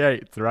Henry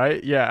VIII,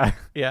 right? Yeah.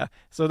 Yeah.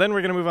 So then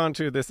we're going to move on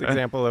to this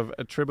example of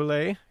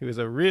Triboulet, who is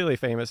a really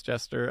famous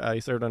jester. He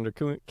served under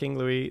King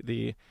Louis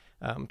the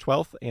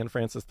 12th and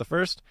Francis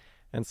I.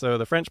 And so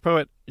the French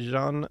poet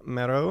Jean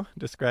Marot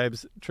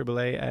describes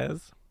Triboulet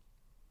as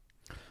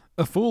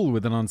a fool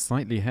with an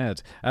unsightly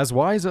head, as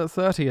wise at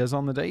 30 as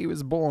on the day he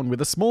was born, with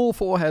a small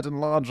forehead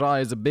and large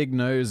eyes, a big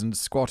nose and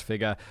squat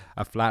figure,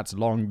 a flat,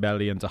 long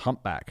belly and a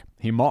humpback.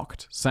 He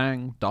mocked,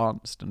 sang,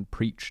 danced, and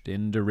preached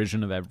in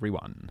derision of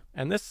everyone.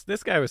 And this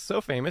guy was so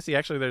famous.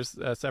 There's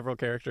several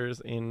characters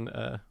in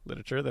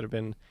literature that have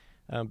been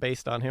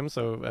based on him.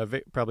 So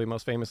probably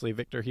most famously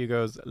Victor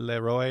Hugo's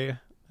Le Roi,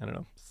 I don't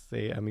know,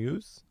 c'est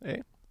amuse, eh?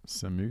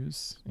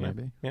 S'amuse,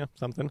 maybe. Yeah,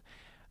 something.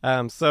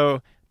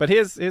 But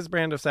his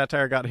brand of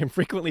satire got him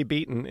frequently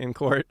beaten in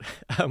court.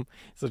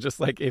 So just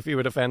like if he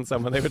would offend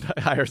someone, they would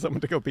hire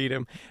someone to go beat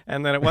him.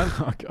 And then at one,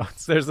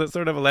 there's a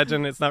sort of a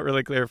legend. It's not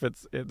really clear if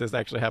this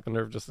actually happened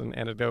or just an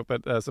anecdote.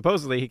 But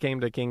supposedly he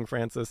came to King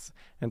Francis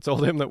and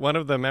told him that one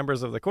of the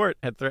members of the court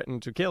had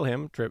threatened to kill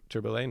him.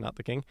 Triboulet, not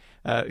the king.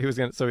 He was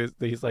gonna. So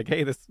he's like,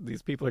 hey,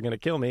 these people are going to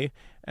kill me.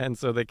 And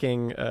so the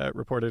king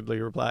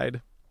reportedly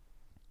replied,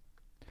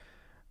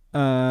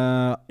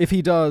 if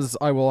he does,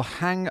 I will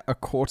hang a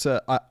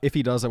quarter. If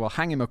he does, I will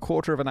hang him a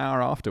quarter of an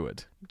hour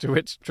afterward. To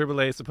which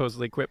Triboulet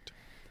supposedly quipped,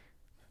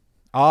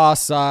 "Ah,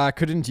 sir,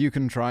 couldn't you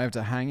contrive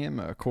to hang him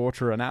a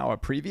quarter an hour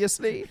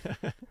previously?"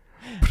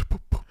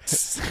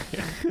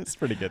 It's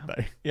pretty good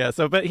though. Yeah.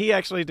 So, but he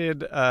actually did.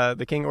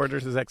 The king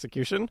orders his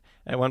execution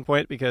at one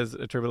point because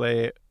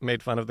Triboulet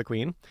made fun of the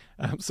queen.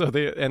 It's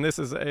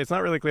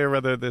not really clear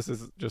whether this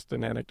is just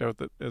an anecdote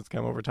that has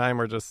come over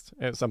time or just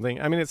something.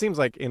 I mean, it seems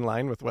like in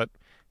line with what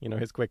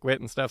his quick wit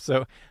and stuff.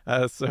 So,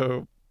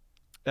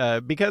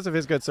 because of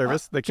his good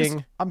service, the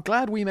king. I'm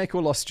glad we make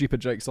all our stupid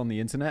jokes on the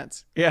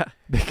internet. Yeah.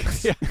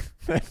 Because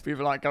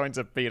people aren't going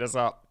to beat us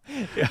up.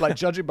 Yeah. Like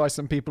judging by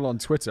some people on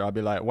Twitter, I'd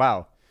be like,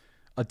 wow.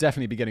 I'd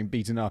definitely be getting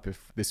beaten up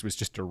if this was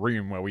just a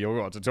room where we all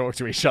got to talk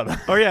to each other.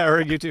 Oh yeah,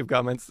 or YouTube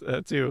comments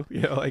too.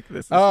 Like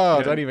this.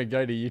 Don't even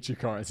go to YouTube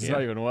comments. It's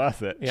not even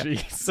worth it. Yeah.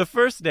 Jeez. The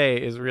first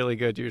day is really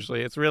good.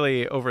 Usually, it's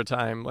really over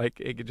time. Like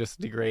it just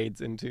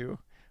degrades into,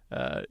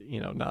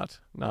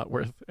 not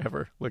worth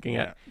ever looking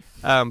at.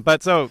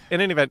 But so in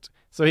any event,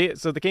 so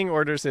the king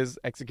orders his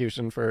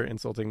execution for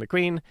insulting the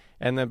queen,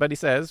 but he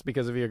says,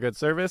 because of your good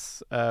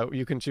service,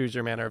 you can choose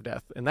your manner of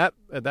death, and that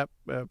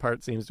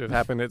part seems to have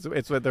happened.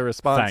 It's with the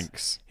response.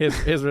 Thanks.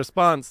 His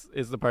response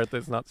is the part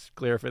that's not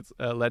clear if it's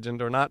a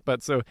legend or not.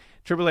 But so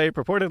Triboulet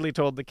purportedly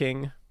told the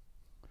king,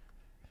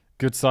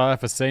 "Good sire,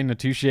 for Saint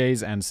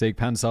Natutia's and Saint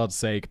Pansard's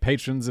sake,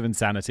 patrons of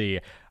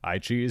insanity, I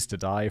choose to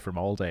die from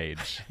old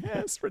age." Yeah,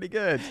 that's pretty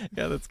good.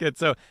 Yeah, that's good.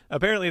 So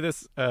apparently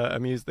this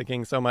amused the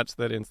king so much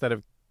that instead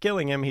of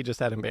killing him, he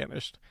just had him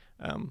banished.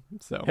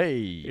 Hey.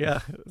 Yeah,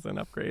 it was an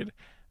upgrade.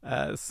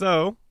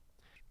 So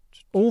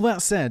all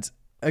that said,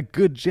 a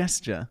good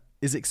gesture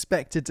is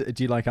expected to...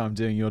 Do you like how I'm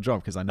doing your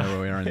job? Because I know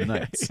where we are in the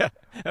notes. Yeah.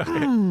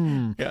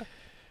 Okay. Yeah.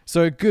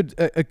 So a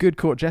good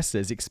court jester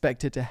is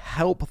expected to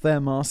help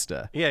their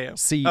master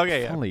see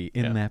folly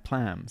in their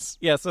plans.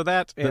 Yeah, so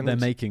that they're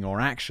making or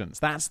actions.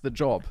 That's the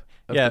job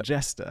of the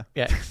jester.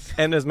 Yeah,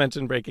 and as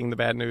mentioned, breaking the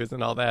bad news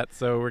and all that.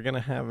 So we're going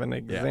to have an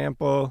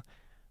example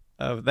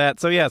of that.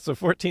 So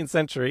 14th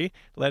century,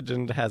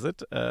 legend has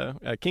it,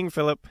 King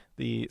Philip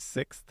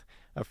VI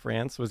of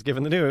France was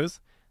given the news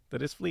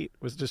that his fleet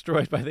was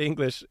destroyed by the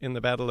English in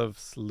the Battle of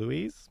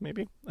Sluys,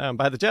 maybe,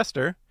 by the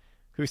jester,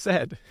 who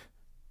said...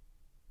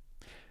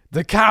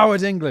 "The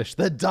coward English,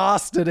 the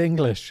dastard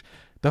English,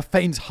 the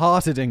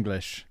faint-hearted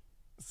English."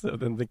 So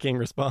then the king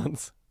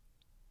responds,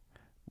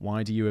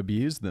 "Why do you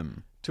abuse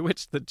them?" To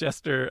which the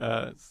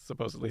jester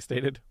supposedly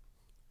stated,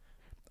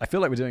 I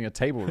feel like we're doing a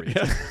table read.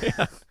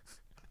 Yeah.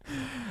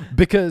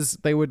 Because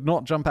they would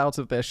not jump out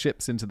of their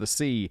ships into the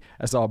sea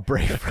as our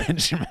brave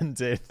Frenchmen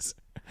did.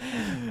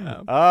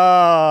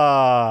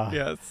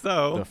 Yeah,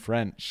 so the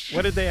French.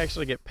 What did they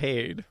actually get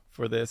paid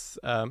for this.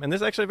 And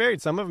this actually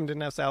varied. Some of them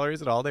didn't have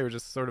salaries at all. They were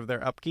just sort of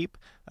their upkeep.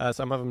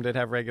 Some of them did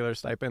have regular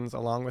stipends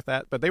along with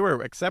that. But they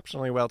were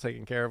exceptionally well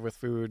taken care of with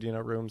food,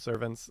 room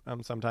servants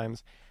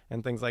sometimes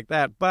and things like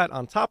that. But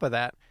on top of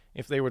that,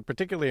 if they would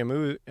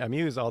particularly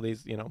amuse all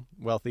these,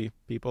 wealthy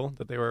people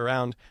that they were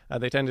around,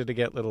 they tended to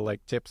get little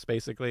like tips,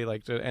 basically.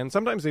 And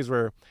sometimes these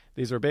were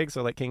big.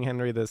 So like King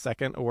Henry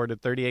II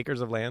awarded 30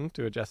 acres of land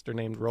to a jester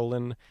named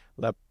Roland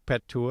Le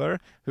Péteur,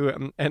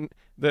 who and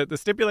the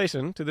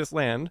stipulation to this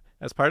land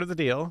as part of the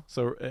deal.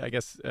 So I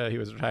guess he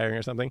was retiring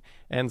or something,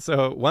 and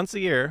so once a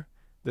year,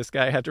 this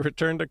guy had to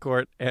return to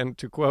court and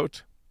to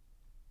quote,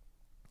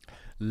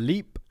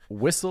 leap,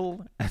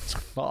 whistle, and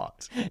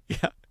fart.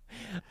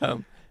 Yeah.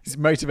 He's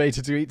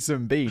motivated to eat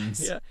some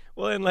beans. Yeah.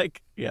 Well, and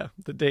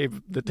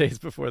the days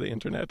before the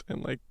internet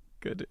and like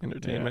good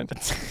entertainment.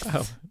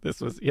 Yeah.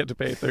 You had to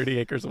pay 30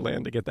 acres of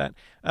land to get that.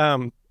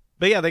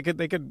 But yeah, they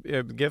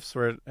could gifts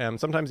were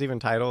sometimes even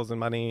titles and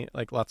money,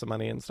 like lots of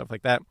money and stuff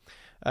like that.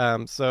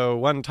 So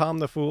one Tom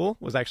the Fool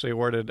was actually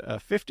awarded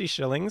 50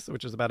 shillings,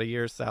 which is about a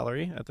year's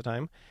salary at the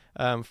time,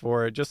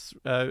 for just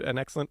an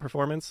excellent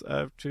performance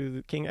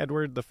to King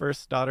Edward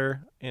I's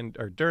daughter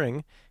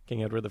during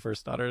King Edward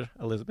I's daughter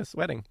Elizabeth's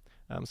wedding.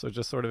 So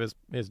just sort of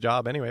his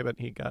job anyway, but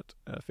he got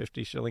a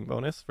 50 shilling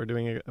bonus for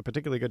doing a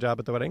particularly good job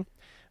at the wedding.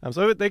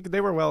 So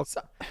they were well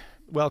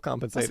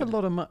compensated. That's a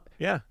lot of money.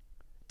 Yeah.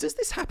 Does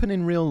this happen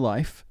in real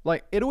life?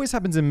 Like, it always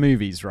happens in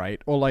movies,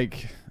 right? Or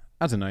like,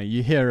 I don't know,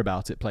 you hear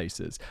about it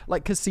places.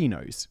 Like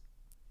casinos,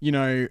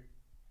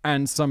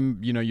 and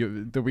some,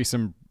 there'll be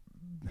some,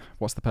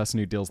 what's the person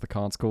who deals the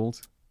cards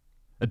called?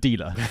 A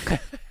dealer,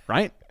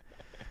 right?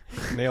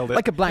 Nailed it.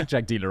 Like a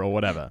blackjack dealer or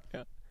whatever.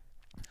 Yeah.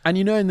 And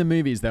in the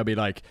movies, they'll be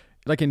like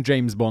in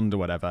James Bond or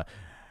whatever,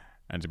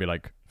 and to be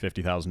like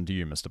 50,000 to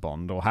you, Mr.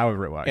 Bond, or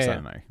however it works. Yeah. I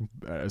don't know.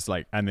 It's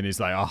like, and then he's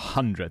like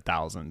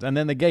 100,000, and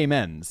then the game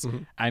ends,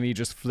 and he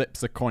just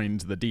flips a coin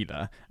to the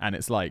dealer, and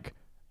it's like,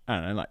 I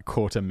don't know, like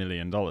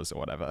 $250,000 or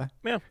whatever.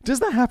 Yeah. Does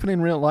that happen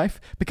in real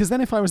life? Because then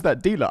if I was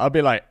that dealer, I'd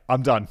be like,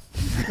 I'm done.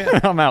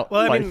 Yeah. I'm out.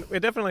 Well, I mean,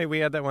 we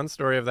had that one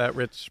story of that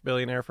rich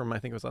billionaire from, I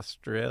think it was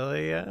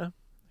Australia,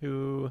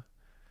 who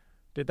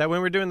did that when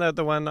we were doing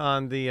the one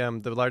on the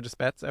largest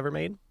bets ever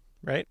made,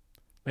 right?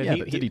 And yeah,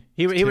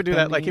 he would do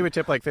that, like he would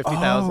tip like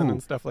 50,000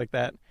 and stuff like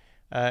that.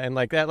 And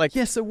like that, like...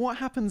 Yeah, so what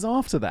happens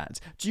after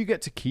that? Do you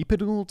get to keep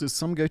it all? Does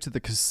some go to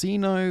the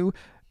casino?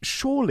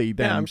 Surely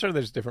then... Yeah, I'm sure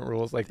there's different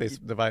rules, like they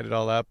divide it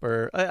all up,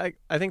 or... I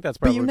think that's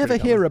probably... But you never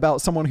hear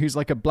about someone who's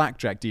like a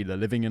blackjack dealer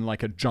living in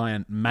like a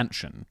giant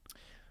mansion.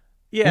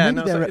 Yeah,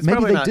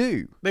 maybe they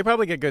do. They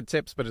probably get good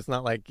tips, but it's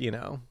not like,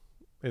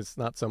 it's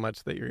not so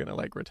much that you're going to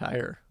like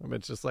retire.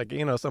 It's just like,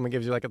 someone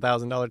gives you like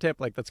 $1,000 tip,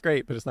 like that's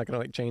great, but it's not going to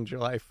like change your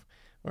life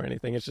or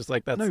anything. It's just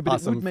like, that's no, but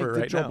awesome it would make for the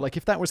right job. now. Like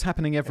if that was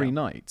happening every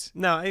night.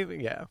 No, I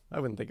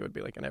wouldn't think it would be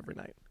like an every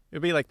night.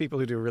 It'd be like people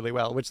who do really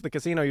well, which the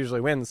casino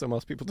usually wins, so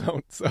most people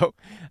don't. So,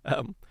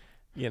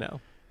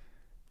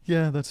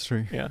 Yeah, that's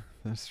true. Yeah.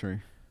 That's true.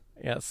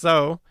 Yeah,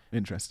 so...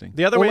 Interesting.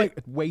 The other way...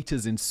 like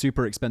waiters in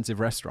super expensive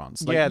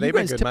restaurants. Like, yeah, they you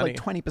make guys good tip money.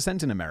 like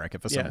 20% in America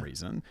for some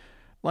reason.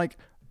 Like,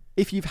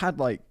 if you've had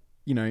like,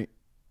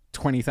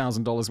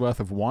 $20,000 worth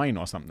of wine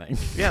or something.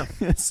 Yeah.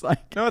 It's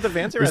like... No, at the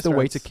fancy restaurants... Is the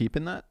waiter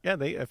keeping that?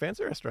 Yeah,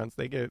 fancy restaurants,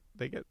 they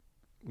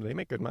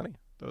make good money,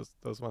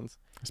 those ones.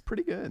 It's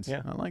pretty good.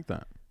 Yeah. I like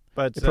that.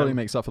 But it probably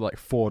makes up for like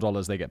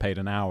 $4 they get paid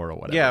an hour or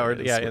whatever.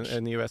 Yeah,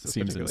 in the US,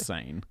 seems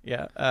insane.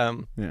 Yeah.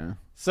 Yeah.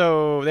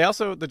 So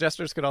the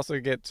jesters could also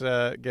get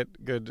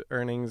good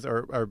earnings,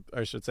 or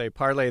I should say,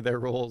 parlay their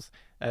roles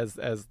as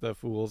the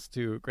fools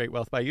to great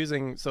wealth by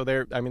using. So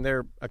they're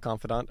a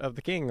confidant of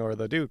the king or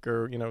the duke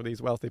or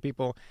these wealthy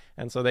people,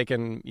 and so they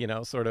can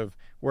sort of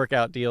work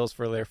out deals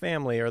for their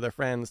family or their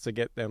friends to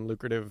get them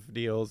lucrative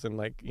deals and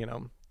like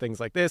things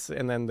like this,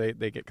 and then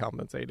they get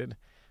compensated.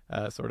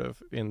 Sort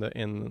of in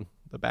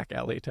the back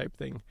alley type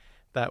thing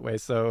that way.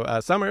 So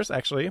Somers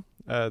actually,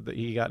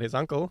 he got his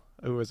uncle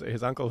who was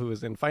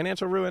in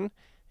financial ruin.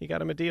 He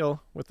got him a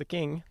deal with the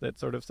king that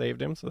sort of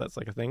saved him. So that's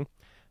like a thing.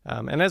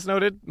 And as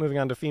noted, moving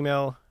on to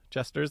female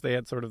jesters, they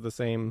had sort of the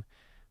same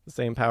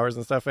powers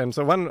and stuff. And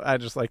so I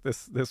just like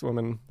this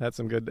woman had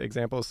some good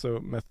examples. So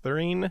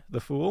Mathurin the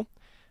Fool,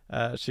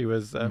 she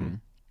was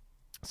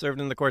served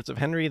in the courts of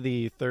Henry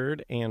the III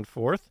and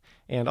IV,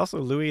 and also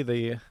Louis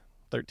the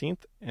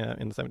 13th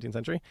in the 17th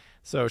century.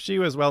 So she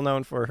was well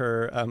known for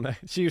her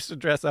she used to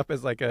dress up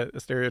as like a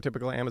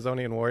stereotypical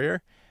Amazonian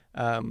warrior,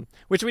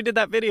 which we did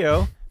that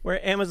video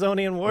where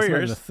Amazonian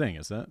warriors... That's not even a thing,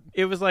 is that?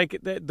 It was like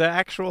the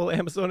actual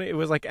Amazonian... It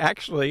was like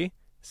actually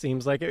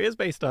seems like it is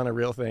based on a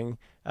real thing,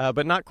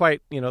 but not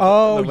quite,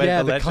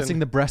 the cutting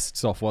the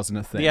breasts off wasn't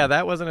a thing. Yeah,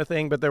 that wasn't a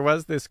thing, but there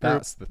was this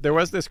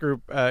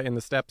group in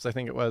the steppes, I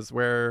think it was,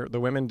 where the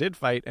women did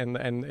fight, and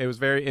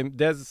it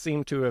does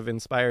seem to have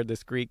inspired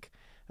this Greek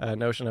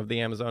notion of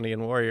the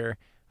Amazonian warrior.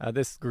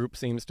 This group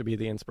seems to be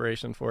the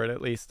inspiration for it, at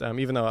least,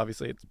 even though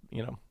obviously it's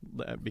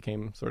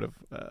became sort of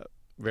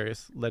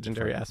various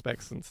legendary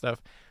aspects and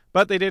stuff.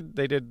 But they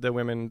did the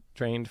women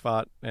trained,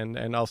 fought,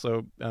 and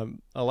also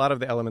a lot of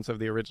the elements of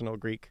the original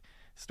Greek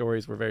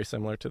stories were very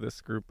similar to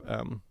this group.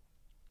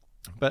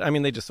 But I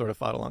mean, they just sort of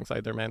fought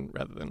alongside their men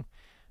rather than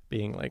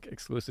being like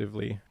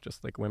exclusively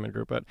just like a women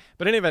group. But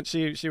in any event,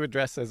 she would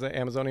dress as an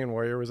Amazonian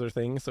warrior was her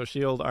thing. So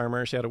shield,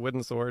 armor. She had a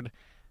wooden sword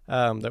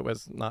that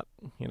was not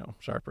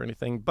sharp or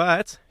anything.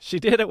 But she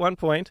did at one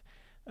point.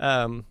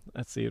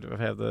 Let's see if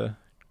I have the.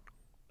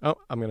 Oh,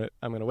 I'm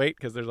gonna wait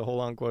because there's a whole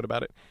long quote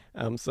about it.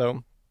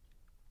 So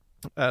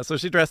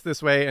she dressed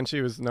this way, and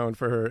she was known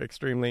for her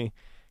extremely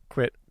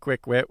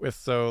quick wit.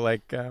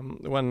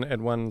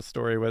 One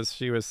story was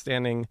she was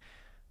standing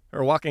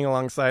or walking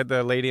alongside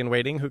the lady in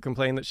waiting who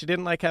complained that she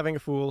didn't like having a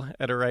fool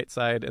at her right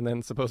side, and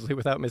then supposedly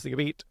without missing a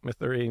beat,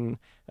 Mithurine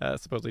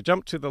supposedly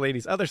jumped to the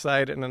lady's other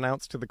side and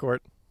announced to the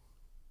court,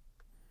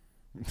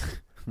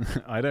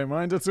 I don't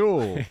mind at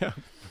all.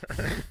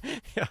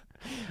 yeah.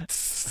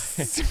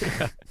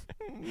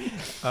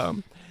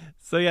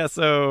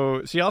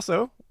 So she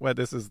also,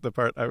 this is the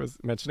part I was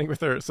mentioning with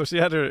her. So she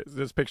had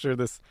this picture,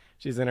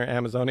 she's in her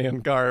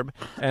Amazonian garb,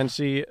 and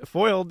she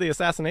foiled the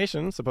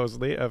assassination,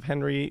 supposedly, of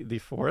Henry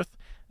IV.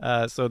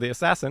 So the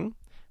assassin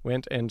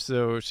went, and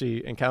so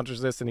she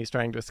encounters this, and he's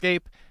trying to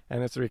escape,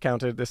 and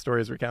this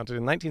story is recounted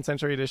in the 19th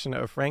century edition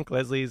of Frank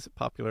Leslie's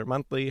Popular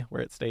Monthly,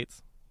 where it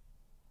states,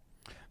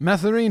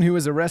 Mithurine, who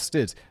was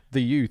arrested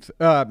the youth.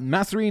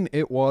 Mithurine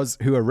it was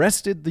who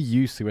arrested the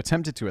youth who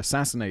attempted to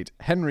assassinate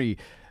Henry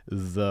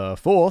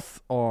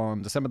IV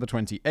on December the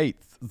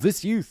 28th.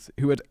 This youth,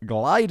 who had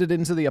glided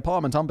into the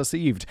apartment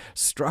unperceived,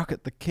 struck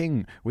at the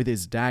king with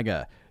his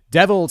dagger.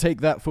 Devil take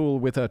that fool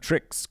with her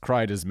tricks,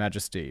 cried his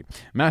majesty.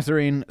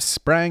 Mithurine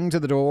sprang to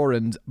the door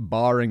and,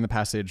 barring the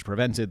passage,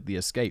 prevented the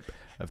escape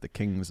of the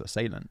king's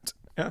assailant.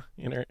 Yeah,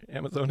 in her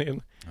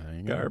Amazonian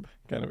garb.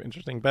 Kind of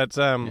interesting. But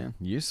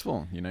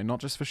useful, not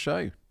just for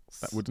show.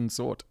 That wooden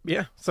sword.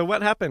 Yeah. So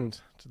what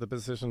happened to the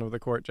position of the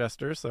court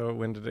jester? So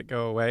when did it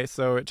go away?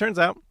 So it turns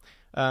out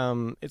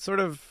it sort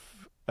of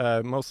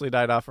mostly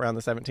died off around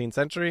the 17th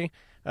century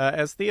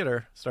as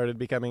theater started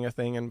becoming a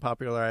thing and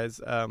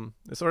popularized.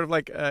 It's sort of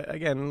like,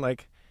 again,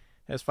 like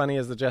as funny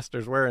as the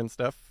jesters were and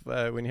stuff,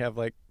 when you have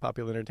like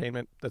popular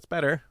entertainment that's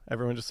better,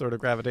 everyone just sort of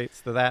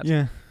gravitates to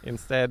that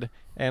instead.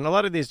 And a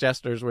lot of these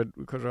jesters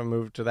could have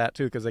moved to that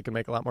too because they can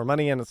make a lot more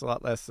money and it's a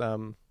lot less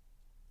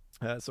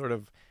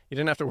you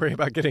didn't have to worry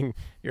about getting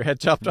your head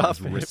chopped off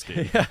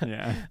risky.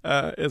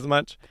 As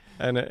much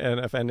and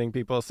offending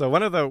people. So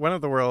one of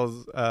the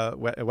world's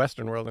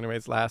Western world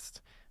anyways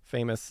last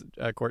famous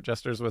court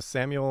jesters was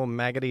Samuel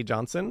Maggotty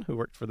Johnson, who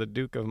worked for the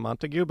Duke of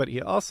Montagu, but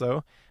he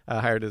also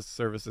hired his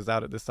services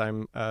out at this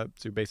time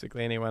to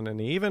basically anyone, and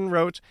he even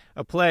wrote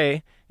a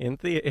play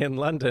in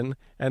London,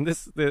 and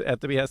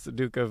at the behest of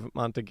the Duke of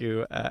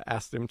Montagu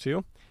asked him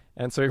to.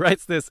 And so he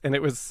writes this, and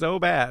it was so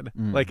bad,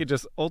 like it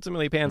just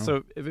ultimately panned.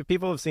 So if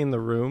people have seen The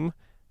Room,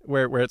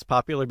 where it's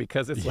popular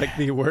because it's like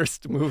the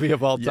worst movie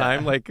of all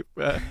time,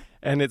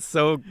 and it's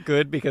so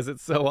good because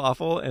it's so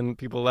awful, and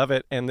people love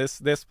it. And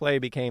this play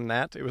became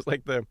that. It was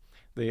like the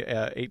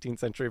 18th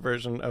century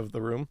version of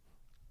The Room,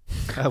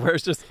 where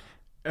it's just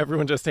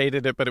everyone just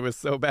hated it, but it was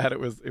so bad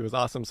it was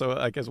awesome. So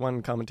like as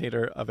one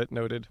commentator of it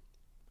noted,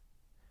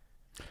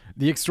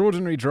 the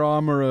extraordinary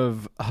drama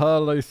of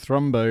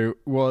Hurlo-Thrumbo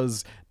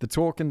was the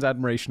talk and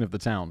admiration of the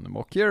town. The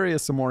more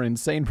curious and more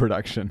insane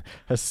production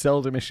has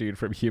seldom issued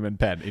from human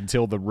pen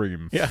until The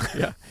Room.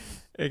 Yeah,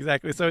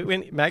 exactly. So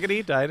when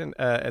Maggotty died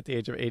at the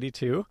age of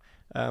 82,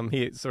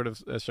 he sort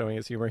of showing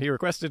his humor. He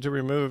requested to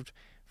remove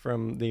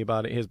from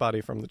his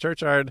body from the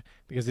churchyard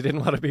because he didn't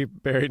want to be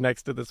buried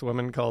next to this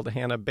woman called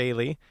Hannah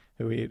Bailey,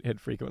 who he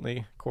had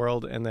frequently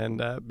quarreled, and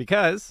then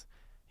because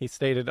he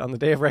stated on the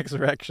day of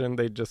resurrection,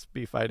 they'd just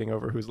be fighting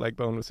over whose leg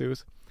bone was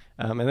whose.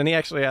 And then he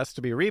actually asked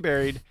to be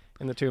reburied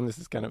in the tomb. This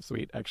is kind of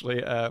sweet,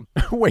 actually.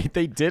 Wait,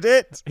 they did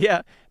it?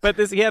 Yeah, but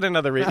he had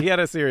another reason. He had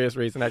a serious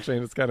reason, actually,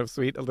 and it's kind of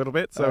sweet a little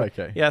bit. So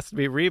he asked to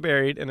be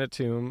reburied in a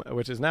tomb,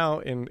 which is now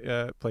in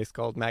a place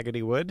called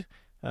Maggotty Wood.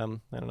 I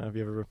don't know if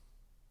you ever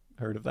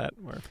heard of that?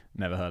 Or...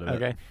 Never heard of it.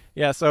 Okay.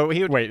 Yeah, so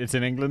he would... Wait, it's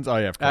in England? Oh,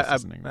 yeah, of course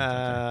it's in England.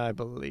 I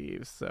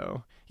believe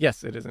so.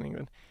 Yes, it is in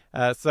England.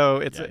 So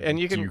it's and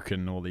you can Duke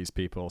and all these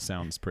people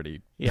sounds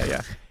pretty.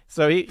 Yeah.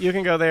 So you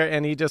can go there,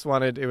 and he just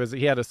wanted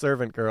he had a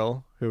servant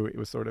girl who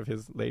was sort of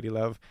his lady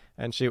love,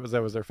 and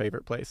that was her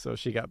favorite place, so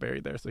she got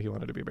buried there. So he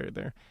wanted to be buried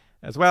there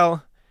as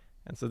well.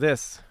 And so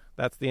that's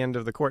the end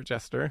of the court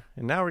jester,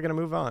 and now we're going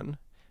to move on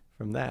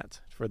from that.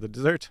 For the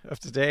dessert of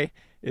today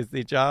is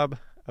the job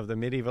of the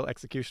medieval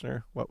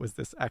executioner. What was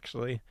this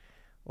actually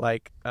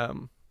like?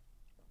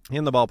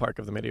 In the ballpark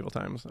of the medieval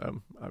times,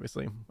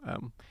 obviously.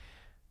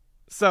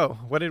 So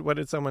what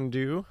did someone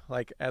do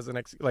like as an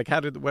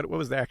what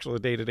was the actual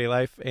day-to-day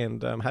life,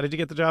 and how did you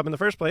get the job in the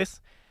first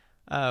place?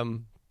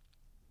 Maggotty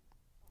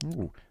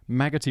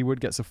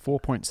Wood gets a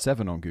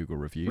 4.7 on Google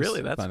reviews.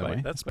 Really? That's by the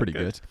way. That's pretty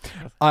good.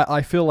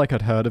 I feel like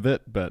I'd heard of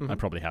it, but I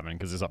probably haven't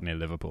because it's up near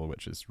Liverpool,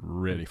 which is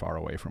really far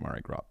away from where I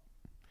grew up.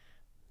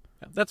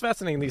 That's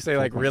fascinating. You say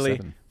like really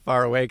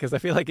far away because I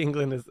feel like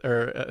England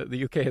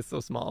the UK is so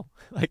small,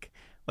 like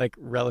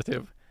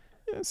relative.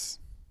 Yes.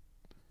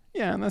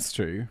 Yeah, that's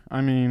true.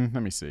 I mean,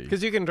 let me see.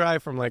 Because you can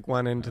drive from like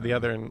one end to the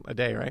other in a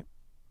day, right?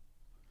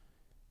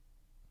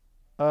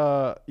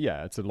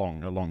 Yeah, it's a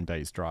long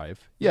day's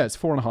drive. Yeah, it's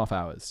 4.5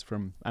 hours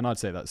from, and I'd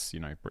say that's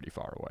pretty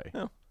far away.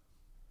 Oh,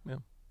 yeah.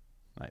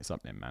 Like, it's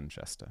up near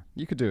Manchester.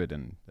 You could do it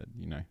in,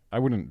 I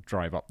wouldn't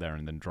drive up there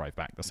and then drive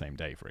back the same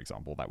day, for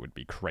example. That would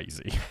be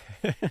crazy.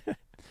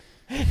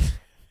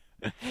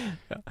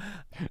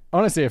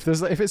 Honestly, if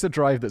it's a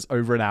drive that's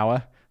over an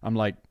hour, I'm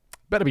like,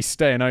 better be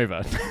staying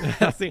over.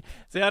 see,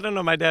 I don't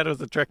know. My dad was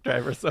a truck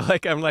driver, so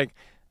like I'm like,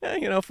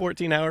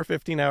 14-hour,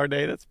 15-hour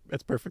day.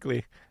 That's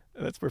perfectly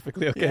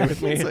okay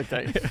with me. It's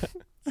okay.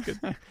 It's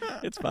good.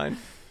 It's fine.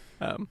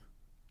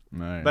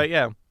 No. But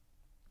yeah.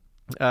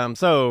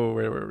 So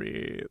where were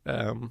we?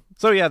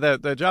 So yeah,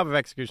 the job of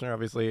executioner,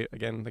 obviously,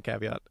 again, the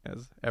caveat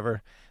as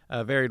ever,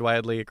 varied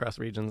widely across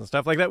regions and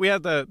stuff like that. We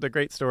had the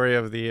great story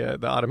of the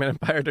Ottoman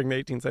Empire during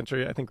the 18th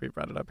century. I think we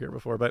brought it up here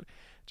before, but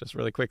just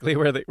really quickly,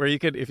 where you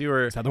could, if you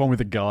were, Is that the one with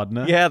the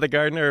gardener? yeah, the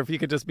gardener, if you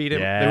could just beat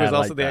him, Yeah, there was I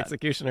also like the that.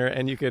 executioner,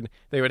 and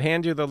they would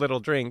hand you the little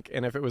drink,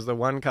 and if it was the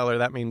one color,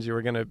 that means you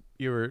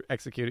were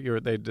executed.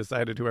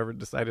 Whoever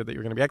decided that you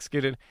were going to be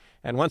executed,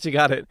 and once you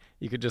got it,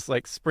 you could just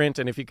like sprint,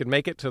 and if you could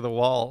make it to the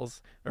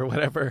walls or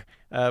whatever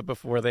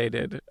before they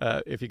did,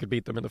 if you could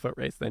beat them in the foot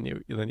race, then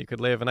you could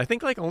live. And I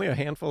think like only a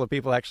handful of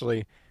people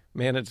actually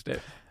managed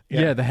it.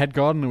 Yeah, the head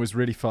gardener was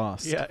really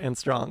fast. Yeah, and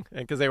strong,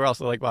 because they were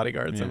also like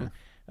bodyguards Yeah. and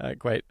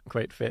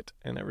quite fit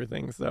and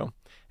everything. So,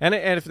 and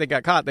if they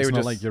got caught, they It's would not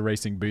just like you're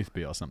racing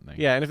Boothby or something.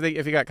 yeah, and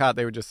if you got caught,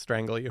 they would just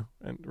strangle you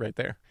and right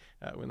there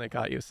when they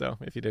caught you. So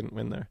if you didn't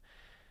win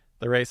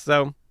the race,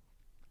 so.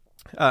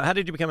 How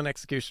did you become an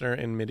executioner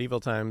in medieval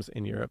times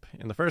in Europe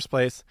in the first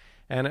place?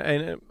 And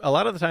a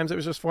lot of the times it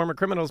was just former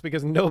criminals,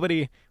 because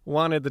nobody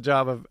wanted the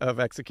job of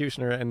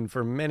executioner, and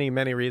for many,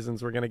 many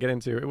reasons we're going to get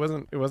into. It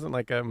wasn't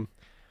like a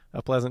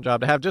pleasant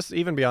job to have, just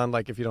even beyond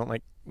like if you don't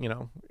like,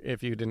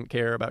 if you didn't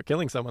care about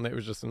killing someone, it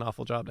was just an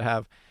awful job to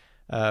have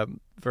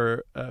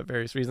for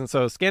various reasons.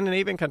 So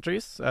Scandinavian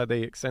countries,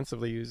 they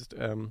extensively used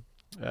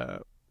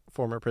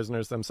former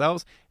prisoners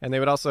themselves, and they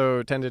would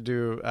also tend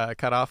to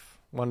cut off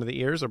one of the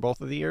ears or both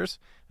of the ears,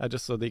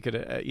 just so they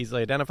could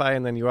easily identify.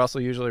 And then you also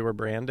usually were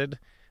branded,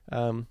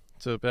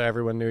 so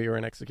everyone knew you were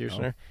an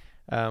executioner.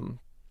 Oh.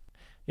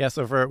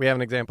 So we have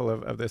an example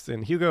of this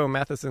in Hugo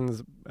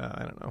Matheson's,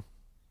 I don't know.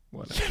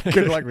 What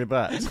Good luck with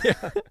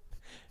that.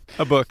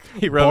 a book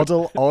he wrote.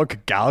 Bodil og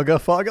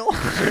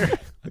Galgafogel?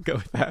 I'll go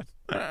with that.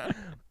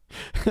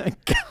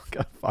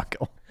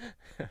 Galgafogel.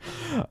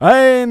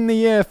 In the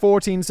year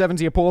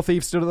 1470, a poor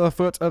thief stood at the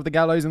foot of the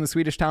gallows in the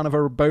Swedish town of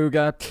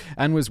Arboga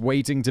and was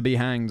waiting to be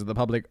hanged. The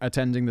public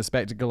attending the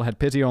spectacle had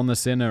pity on the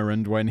sinner,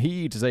 and when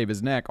he, to save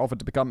his neck, offered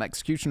to become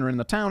executioner in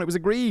the town, it was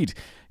agreed.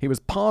 He was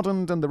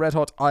pardoned, and the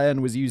red-hot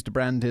iron was used to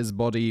brand his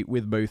body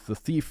with both the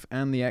thief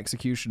and the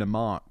executioner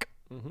mark.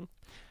 Mm-hmm.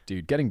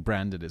 Dude, getting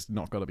branded is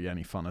not going to be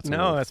any fun at all.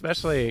 No,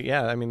 especially,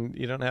 yeah, I mean,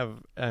 you don't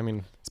have,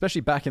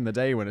 Especially back in the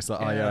day when it's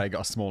like, Yeah. I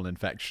got a small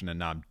infection and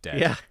now I'm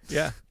dead.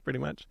 yeah, pretty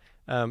much.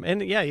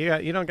 And yeah,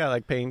 you don't got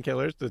like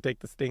painkillers to take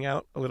the sting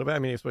out a little bit. I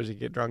mean, I suppose you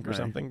get drunk or Right.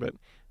 something, but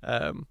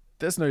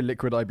There's no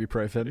liquid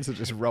ibuprofen to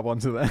just rub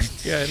onto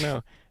that. yeah,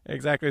 no,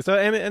 exactly. So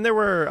and there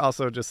were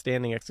also just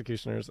standing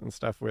executioners and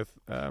stuff with.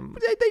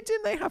 But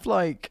they have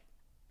like.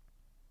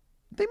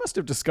 They must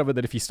have discovered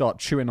that if you start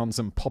chewing on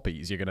some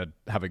poppies, you're going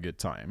to have a good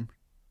time.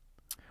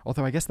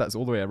 Although I guess that's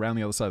all the way around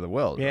the other side of the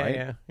world, Yeah,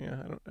 right?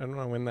 yeah. I don't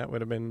know when that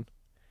would have been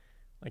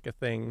like a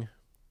thing.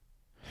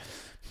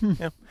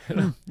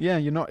 Yeah,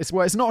 you're not. It's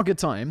not a good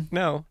time.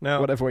 No.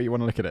 Whatever way you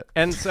want to look at it.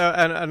 And so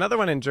another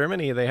one in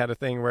Germany, they had a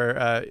thing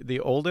where the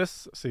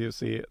oldest, so you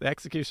see, the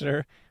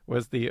executioner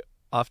was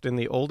often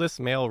the oldest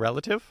male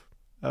relative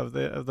of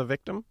the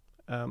victim.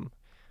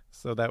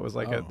 So that was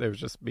like it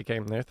just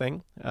became their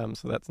thing.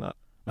 So that's not.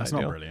 That's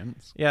ideal. not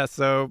brilliant. Yeah,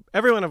 so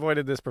everyone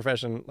avoided this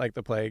profession like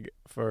the plague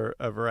for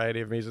a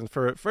variety of reasons.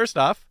 First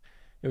off,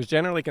 it was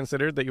generally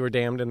considered that you were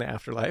damned in the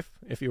afterlife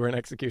if you were an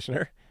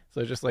executioner.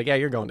 So just like, yeah,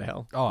 you're going to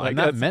hell. Oh, like, and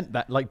that meant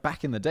that, like,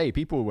 back in the day,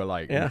 people were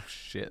like, Yeah. oh,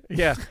 shit.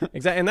 Yeah,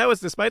 exactly. And that was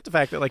despite the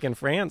fact that, like, in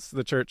France,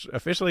 the church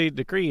officially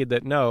decreed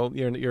that no,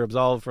 you're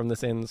absolved from the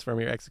sins from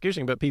your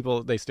execution, but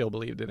people, they still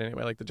believed it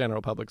anyway. Like the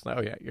general public's like,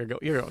 oh yeah, you're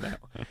going to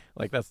hell.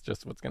 Like that's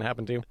just what's going to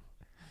happen to you.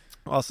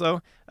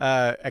 Also,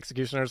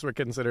 executioners were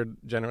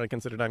generally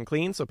considered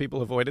unclean, so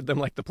people avoided them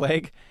like the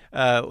plague,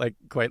 like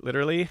quite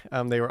literally.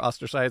 They were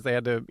ostracized. They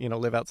had to,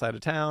 live outside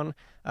of town.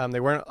 They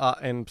weren't.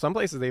 In some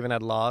places, they even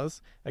had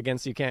laws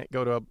against you can't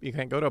go to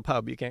a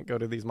pub, you can't go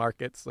to these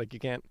markets, like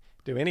you can't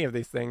do any of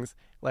these things.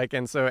 Like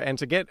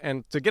to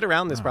get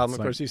around this problem,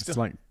 of course, you still it's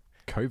like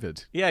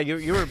COVID. Yeah,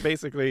 you were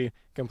basically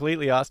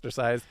completely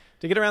ostracized.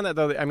 To get around that,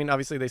 though, I mean,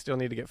 obviously they still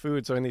need to get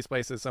food. So in these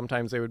places,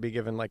 sometimes they would be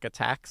given like a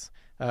tax,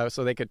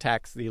 so they could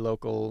tax the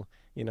local,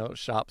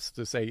 shops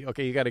to say,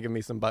 okay, you got to give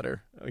me some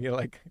butter.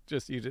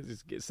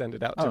 Send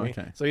it out to me.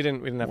 Okay. So we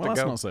didn't have to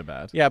That's go. not so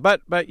bad. Yeah,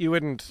 but you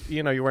wouldn't,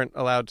 you weren't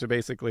allowed to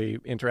basically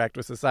interact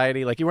with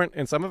society. Like you weren't,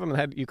 and some of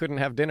them you couldn't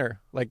have dinner.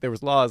 Like there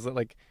was laws that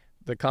like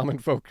the common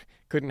folk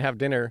couldn't have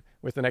dinner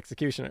with an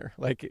executioner.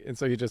 Like, and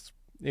so you just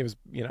it was,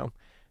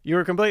 you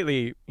were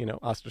completely,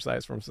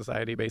 ostracized from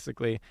society,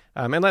 basically,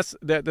 unless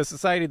the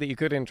society that you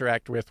could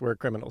interact with were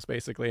criminals,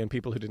 basically, and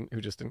people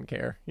who just didn't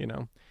care,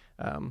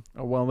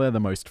 Well, they're the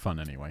most fun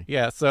anyway.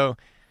 Yeah, so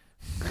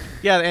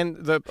yeah,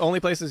 and the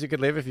only places you could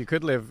live, if you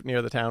could live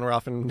near the town, were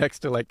often next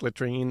to like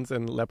latrines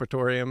and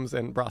leprotoriums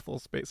and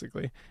brothels,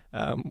 basically,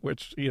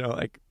 which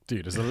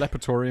Dude, is a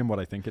leprotorium what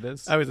I think it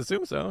is? I would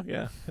assume so.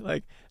 Yeah,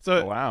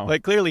 so. Oh, wow.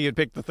 Like clearly, you'd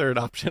pick the third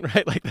option,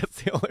 right? Like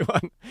that's the only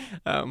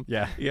one.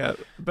 Yeah. Yeah,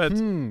 but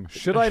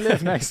should I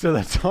live next to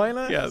the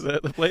toilet? yeah, the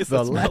place The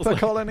that smells leper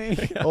colony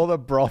or the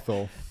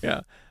brothel?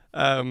 Yeah.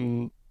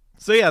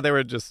 So yeah, they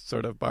were just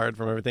sort of barred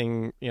from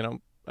everything.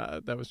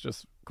 That was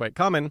just quite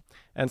common.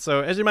 And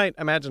so, as you might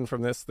imagine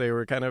from this, they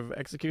were kind of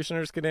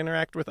executioners could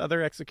interact with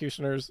other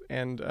executioners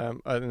and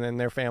then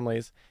their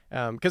families.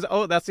 Because,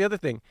 that's the other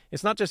thing.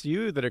 It's not just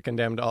you that are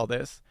condemned to all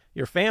this.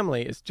 Your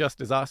family is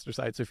just as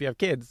ostracized. So if you have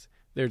kids,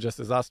 they're just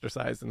as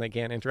ostracized and they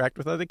can't interact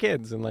with other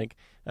kids. And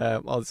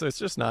so it's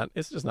just not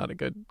a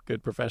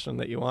good profession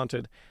that you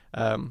wanted.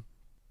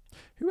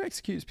 Who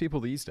executes people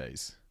these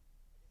days?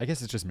 I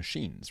guess it's just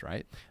machines,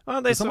 right?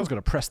 Well, someone's got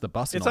to press the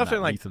button it's on often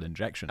that like lethal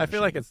injection I feel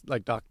like machine. it's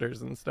like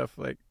doctors and stuff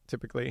like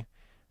typically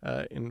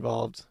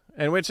involved,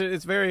 and which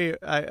it's very.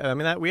 I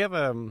mean that we have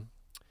we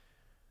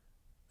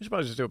should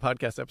probably just do a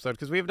podcast episode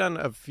because we've done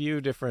a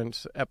few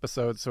different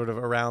episodes sort of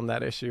around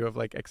that issue of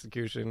like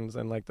executions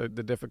and like the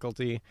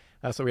difficulty.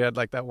 So we had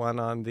like that one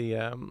on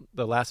the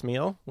last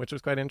meal, which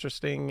was quite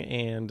interesting,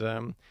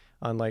 and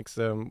on like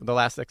the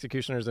last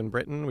executioners in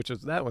Britain,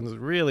 that one's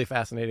really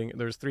fascinating.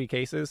 There's 3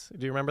 cases.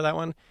 Do you remember that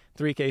one?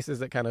 3 cases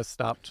that kind of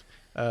stopped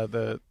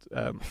the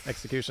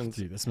executions.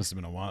 Gee, this must have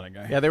been a while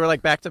ago. Yeah, they were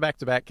like back to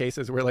back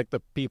cases where like the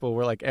people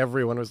were like,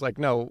 everyone was like,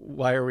 no,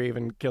 why are we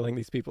even killing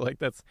these people? Like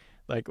that's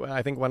like,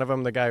 I think one of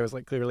them, the guy was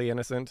like clearly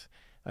innocent.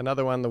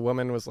 Another one, the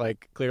woman was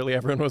like, clearly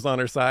everyone was on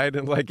her side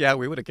and like, yeah,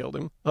 we would have killed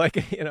him. Like,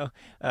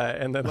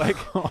 and then like,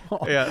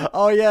 yeah.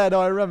 Oh yeah, no,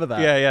 I remember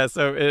that. Yeah.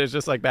 So it was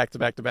just like back to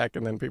back.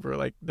 And then people were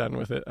like done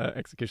with it,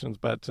 executions.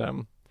 But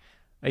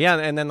yeah.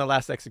 And then the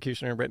last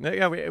executioner in Britain.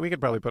 Yeah, we could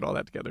probably put all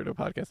that together to a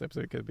podcast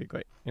episode. It could be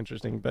quite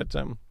interesting. But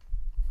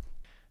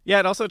yeah,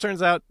 it also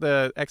turns out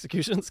the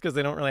executions, because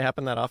they don't really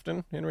happen that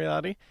often in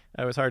reality,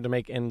 it was hard to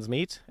make ends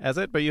meet as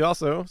it. But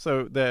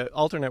so the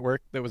alternate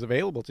work that was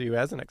available to you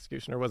as an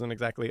executioner wasn't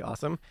exactly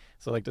awesome.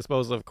 So like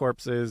disposal of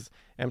corpses,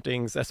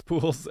 emptying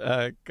cesspools,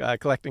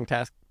 collecting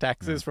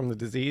taxes from the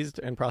diseased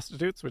and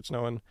prostitutes, which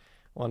no one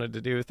wanted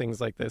to do,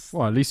 things like this.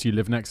 Well, at least you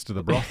live next to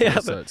the brothel, Yeah,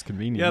 so it's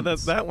convenient. Yeah,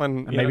 that's that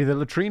one. And maybe the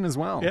latrine as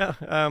well. Yeah,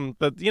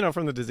 but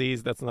from the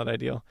disease, that's not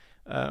ideal.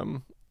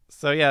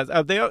 So yeah,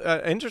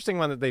 the interesting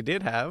one that they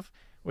did have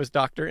was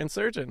doctor and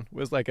surgeon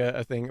was like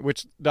a thing,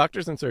 which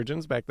doctors and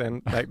surgeons back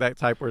then, that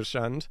type were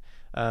shunned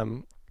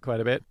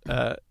quite a bit.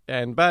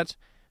 But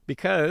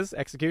because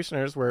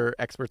executioners were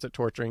experts at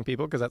torturing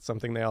people, because that's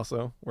something they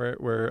also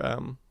were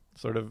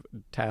sort of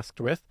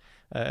tasked with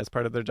as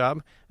part of their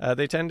job,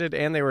 they tended,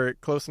 and they were a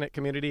close-knit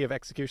community of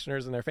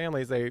executioners and their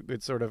families, they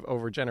would sort of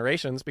over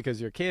generations, because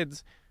your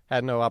kids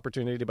had no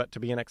opportunity but to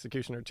be an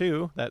executioner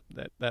too,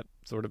 that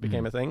sort of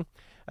became a thing.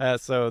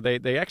 So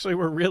they actually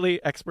were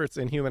really experts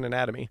in human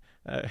anatomy,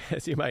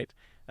 as you might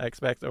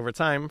expect over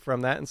time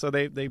from that. And so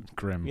they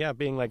Grim. Yeah,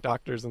 being like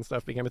doctors and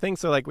stuff became a thing.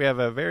 So like we have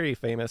a very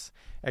famous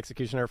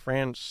executioner,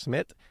 Franz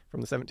Schmidt,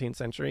 from the 17th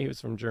century. He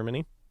was from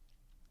Germany.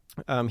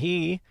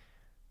 He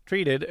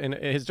treated, in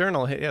his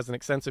journal, he has an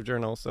extensive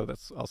journal, so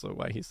that's also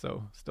why he's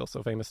still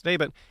so famous today,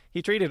 but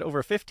he treated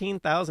over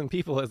 15,000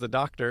 people as a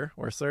doctor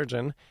or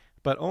surgeon,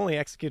 but only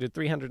executed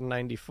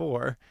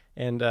 394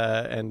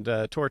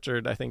 and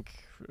tortured, I think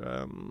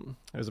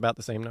it was about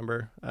the same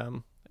number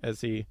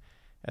as he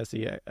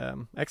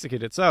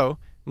executed. So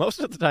most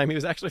of the time he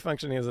was actually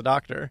functioning as a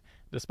doctor,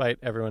 despite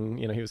everyone,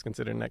 he was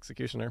considered an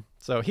executioner.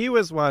 So he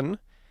was one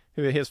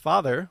who, his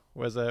father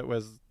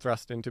was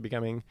thrust into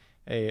becoming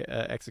a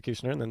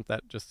executioner, and then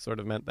that just sort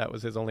of meant that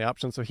was his only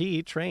option. So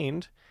he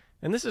trained,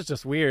 and this is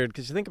just weird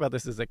because you think about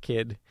this as a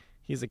kid.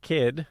 He's a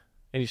kid,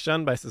 and he's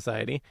shunned by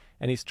society,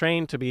 and he's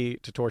trained to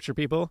torture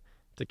people,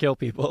 to kill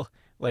people,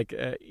 like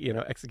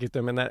execute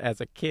them, and that as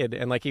a kid,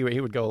 and like he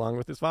would go along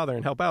with his father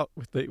and help out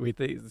with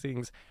these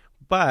things.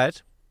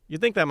 But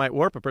you'd think that might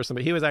warp a person,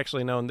 but he was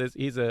actually known.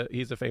 He's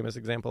a famous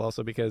example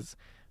also because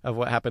of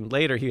what happened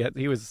later.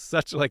 He was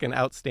such like an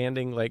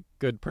outstanding, like,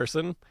 good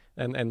person,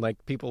 and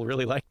like people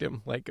really liked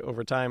him like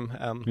over time.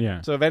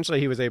 So eventually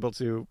he was able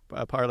to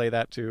parlay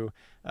that to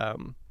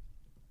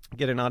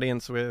get an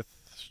audience with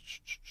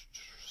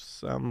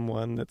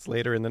someone that's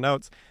later in the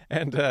notes,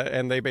 and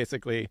they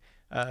basically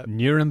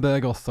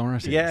Nuremberg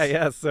authorities.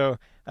 Yeah. So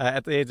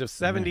at the age of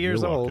 70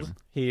 years old, welcome.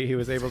 he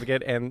was able to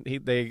get, and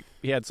he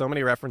had so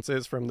many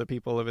references from the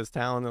people of his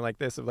town and like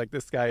this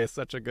guy is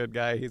such a good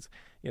guy. He's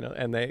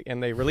and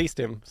they released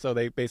him. So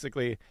they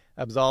basically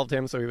absolved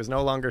him. So he was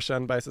no longer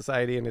shunned by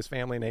society, and his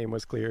family name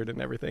was cleared and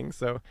everything.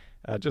 So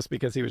just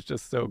because he was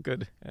just so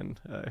good and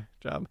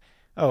job.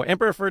 Oh,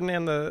 Emperor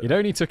Ferdinand the. It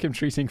only took him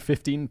treating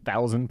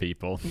 15,000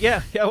 people.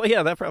 Yeah. Well,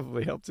 yeah, that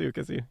probably helped too,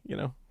 because he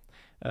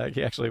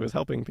he actually was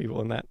helping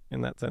people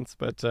in that sense.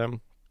 But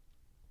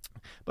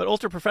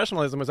ultra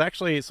professionalism was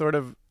actually sort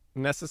of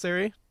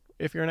necessary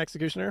if you're an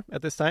executioner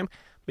at this time,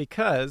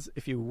 because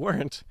if you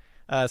weren't,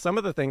 some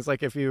of the things,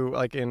 like if you,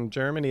 like in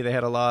Germany, they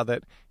had a law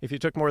that if you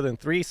took more than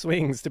 3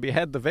 swings to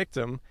behead the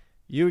victim,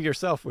 you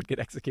yourself would get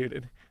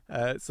executed.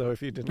 So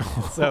if you didn't,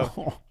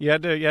 so you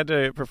had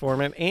to perform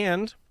it.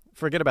 And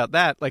forget about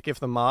that. Like if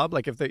the mob,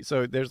 like if they,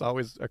 so there's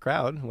always a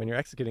crowd when you're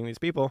executing these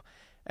people.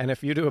 And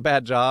if you do a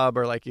bad job,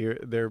 or like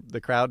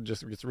the crowd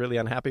just gets really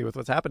unhappy with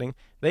what's happening,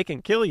 they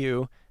can kill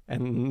you,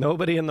 and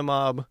nobody in the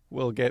mob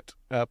will get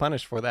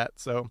punished for that.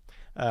 So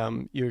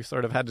you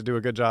sort of had to do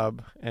a good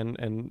job and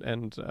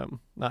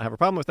not have a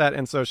problem with that.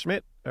 And so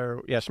Schmidt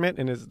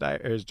in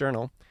his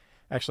journal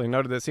actually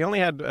noted this. He only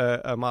had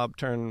a mob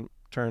turn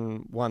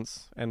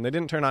once, and they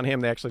didn't turn on him.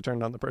 They actually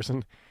turned on the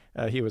person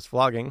he was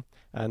flogging,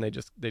 and they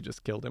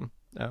just killed him.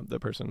 The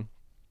person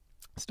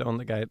stoned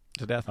the guy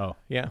to death. Oh,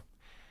 yeah.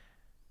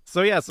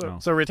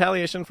 So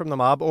retaliation from the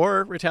mob,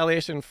 or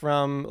retaliation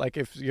from, like,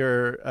 if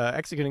you're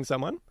executing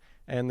someone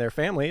and their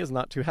family is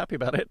not too happy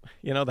about it,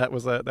 that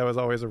was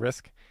always a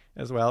risk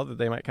as well, that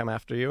they might come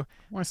after you.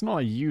 Well, it's not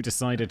like you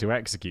decided to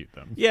execute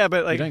them. Yeah,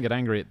 but like, you don't get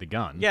angry at the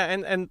gun. Yeah,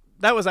 and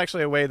that was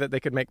actually a way that they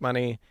could make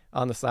money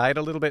on the side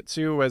a little bit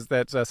too, was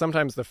that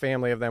sometimes the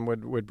family of them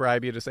would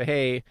bribe you to say,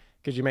 hey,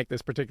 could you make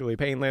this particularly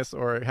painless,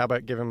 or how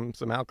about give him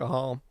some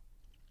alcohol,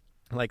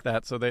 like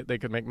that, so they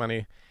could make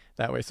money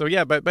that way. So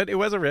yeah, but it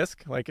was a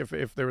risk. Like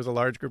if there was a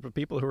large group of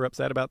people who were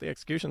upset about the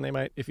execution, they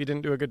might, if you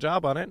didn't do a good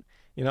job on it,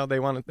 they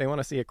want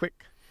to see a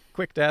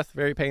quick death,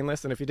 very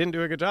painless. And if you didn't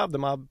do a good job, the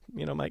mob,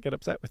 might get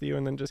upset with you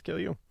and then just kill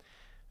you.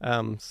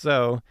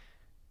 So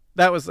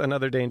that was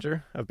another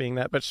danger of being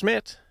that. But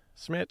Schmidt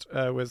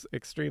was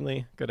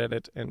extremely good at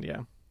it, and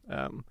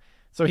yeah.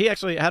 So he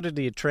actually, how did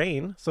he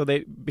train? So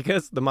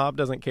because the mob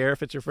doesn't care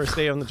if it's your first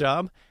day on the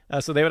job,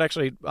 so they would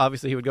actually,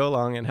 obviously he would go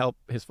along and help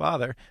his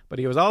father, but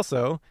he was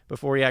also,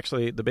 before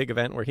the big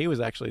event where he was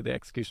actually the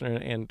executioner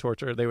and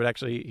torturer,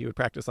 he would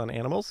practice on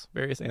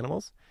various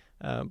animals,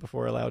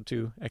 before allowed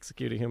to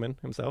execute a human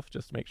himself,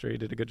 just to make sure he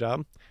did a good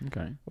job.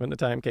 Okay. When the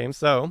time came.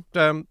 So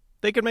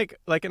they could make,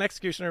 like, an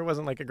executioner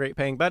wasn't like a great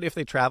paying, but if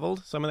they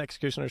traveled, some of the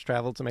executioners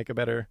traveled to make a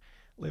better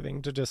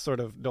living, to just sort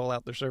of dole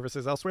out their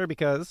services elsewhere,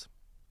 because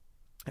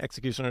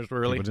executioners were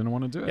really, people didn't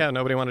want to do it. Yeah,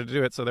 nobody wanted to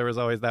do it, so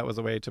that was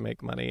a way to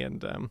make money.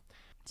 And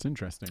it's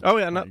interesting. Oh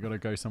yeah, you got to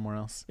go somewhere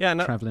else. Yeah,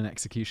 traveling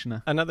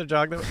executioner. Another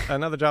job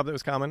that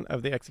was common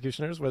of the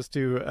executioners was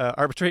to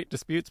arbitrate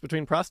disputes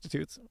between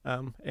prostitutes,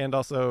 and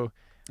also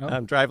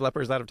drive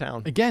lepers out of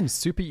town. Again,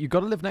 super. You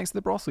got to live next to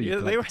the brothel. You Yeah,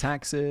 collect the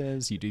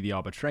taxes. You do the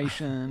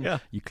arbitration. Yeah.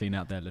 You clean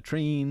out their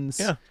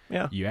latrines.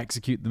 Yeah. You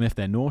execute them if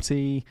they're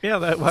naughty. Yeah,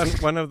 that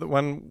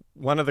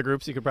one of the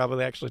groups you could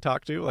probably actually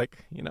talk to,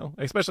 like,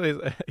 especially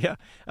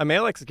a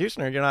male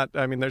executioner. You're not.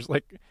 I mean, there's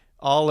like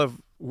all of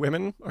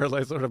women are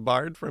like sort of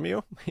barred from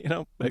you,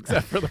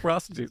 except for the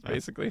prostitutes,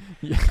 basically.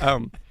 Yeah.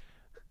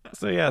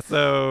 They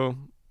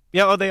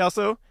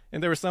also,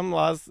 and there were some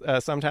laws,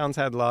 some towns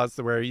had laws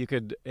where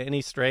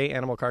any stray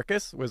animal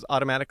carcass was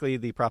automatically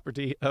the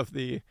property of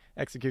the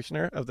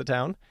executioner of the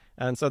town.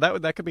 And so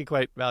that could be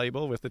quite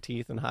valuable with the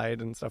teeth and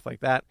hide and stuff like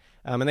that.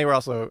 And they were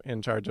also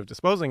in charge of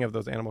disposing of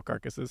those animal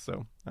carcasses.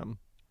 So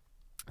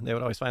they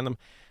would always find them.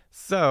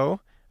 So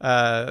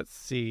let's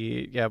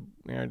see. Yeah,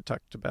 we already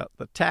talked about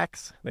the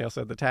tax. They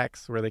also had the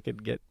tax where they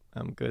could get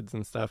goods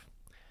and stuff.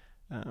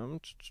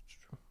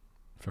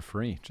 For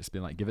free. Just be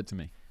like, give it to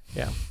me.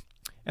 Yeah.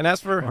 And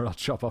or I'll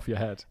chop off your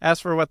head. As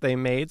for what they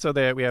made, so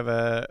we have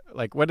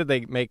what did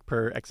they make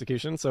per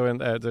execution? So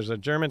there's a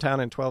German town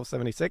in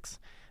 1276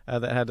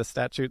 that had a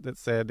statute that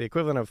said the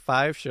equivalent of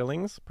 5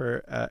 shillings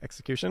per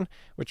execution,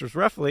 which was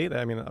roughly,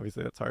 I mean,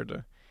 obviously that's hard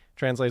to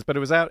translate, but it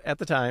was out at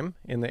the time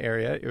in the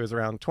area. It was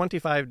around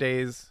 25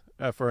 days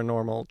for a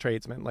normal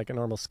tradesman, like a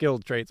normal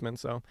skilled tradesman.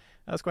 So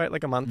that was quite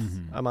like a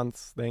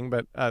month's thing.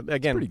 But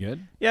again, pretty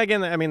good. Yeah,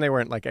 again, I mean, they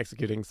weren't like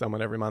executing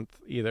someone every month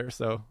either,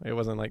 so it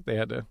wasn't like they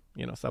had to,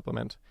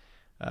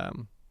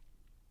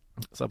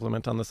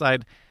 supplement on the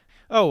side.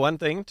 Oh, one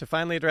thing to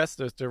finally address,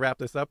 just to wrap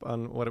this up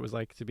on what it was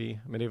like to be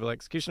a medieval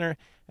executioner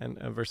and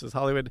versus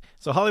Hollywood.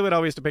 So Hollywood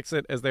always depicts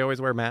it as they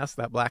always wear masks,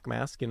 that black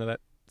mask,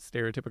 that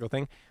stereotypical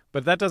thing.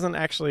 But that doesn't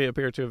actually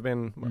appear to have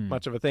been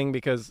much of a thing,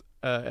 because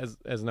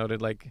as noted,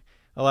 like,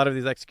 a lot of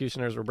these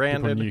executioners were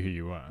branded. People knew who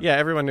you were. Yeah,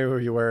 everyone knew who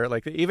you were.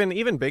 Like,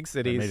 even big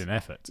cities. They made an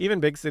effort. Even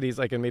big cities,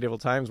 like in medieval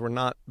times, were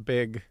not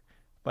big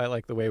by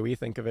like the way we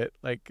think of it.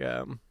 Like,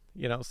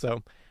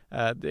 so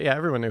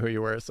everyone knew who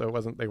you were. So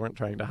they weren't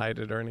trying to hide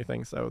it or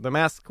anything. So the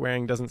mask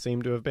wearing doesn't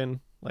seem to have been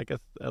like a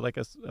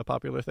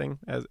popular thing,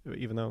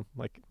 even though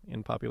like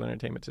in popular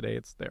entertainment today,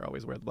 they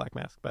always wear the black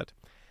mask. But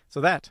so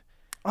that.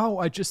 Oh,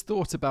 I just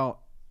thought about.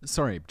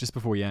 Sorry, just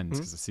before we end,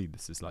 because I see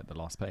this is like the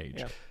last page.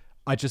 Yeah.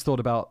 I just thought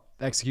about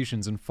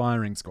executions and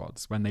firing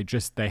squads when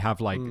they have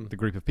like the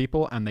group of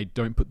people and they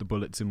don't put the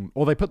bullets in,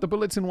 or they put the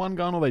bullets in one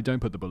gun, or they don't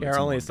put the bullets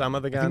in only one some gun.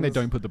 of the I think guns. they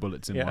don't put the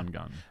bullets in one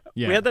gun.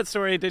 Yeah. We had that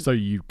story. So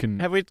you can...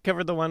 Have we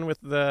covered the one with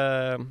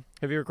the...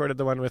 Have you recorded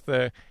the one with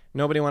the...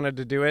 Nobody wanted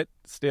to do it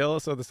still,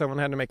 so someone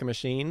had to make a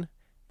machine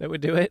that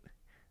would do it?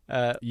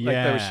 Like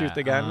they would shoot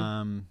the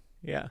gun?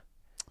 Yeah.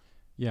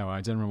 Yeah, well,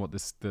 I don't remember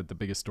what the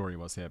biggest story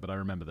was here, but I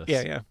remember this.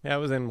 Yeah. I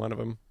was in one of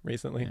them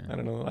recently. Yeah. I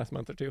don't know, the last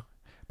month or two.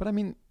 But I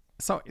mean...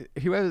 So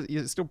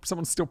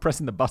someone's still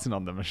pressing the button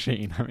on the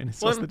machine. I mean,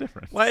 what's the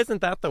difference? Why isn't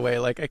that the way?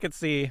 Like, I could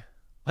see,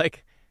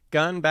 like,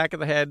 gun, back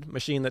of the head,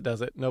 machine that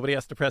does it. Nobody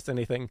has to press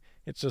anything.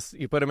 It's just,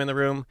 you put them in the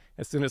room.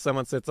 As soon as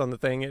someone sits on the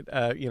thing,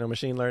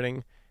 machine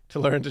learning to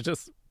learn to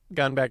just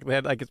gun back of the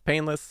head. Like, it's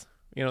painless.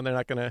 They're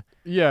not going to...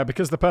 Yeah,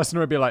 because the person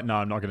would be like, no,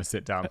 I'm not going to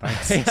sit down,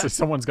 thanks. So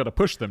someone's got to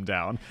push them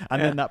down, and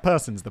then that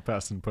person's the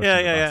person pushing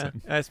the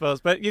button. I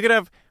suppose. But you could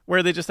have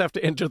where they just have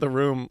to enter the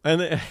room,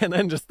 and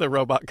then just the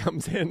robot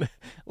comes in,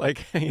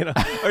 like,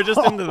 or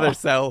just into their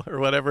cell or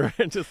whatever,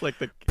 and just like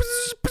the...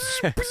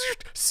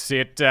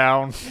 Sit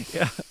down.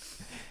 Yeah,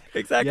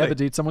 exactly. Yeah, but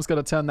dude, someone's got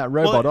to turn that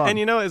robot on.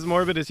 And as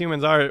morbid as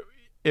humans are,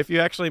 if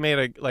you actually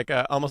made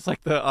almost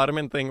like the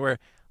Ottoman thing where,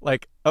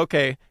 like,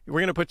 okay,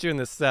 we're going to put you in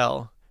this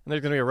cell, and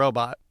there's going to be a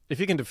robot. If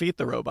you can defeat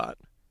the robot,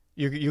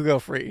 you go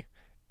free.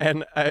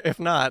 And if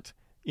not,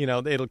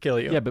 it'll kill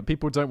you. Yeah, but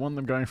people don't want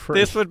them going free.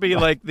 This would be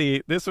I think...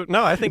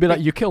 It'd be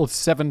like, you killed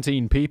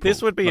 17 people.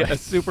 This would be a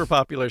super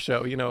popular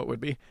show, it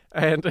would be.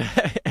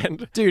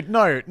 And dude,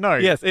 no.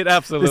 Yes, it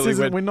absolutely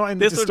would. We're not in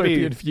the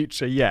dystopian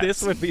future yet.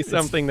 This would be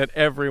something that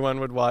everyone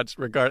would watch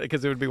regardless,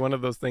 because it would be one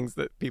of those things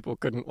that people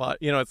couldn't watch.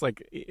 It's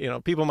like,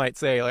 people might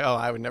say, like, oh,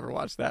 I would never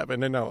watch that. But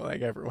no,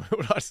 like, everyone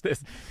would watch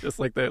this, just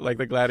like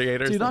the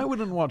Gladiators. Dude, I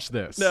wouldn't watch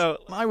this. No.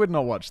 I would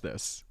not watch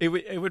this. It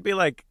would be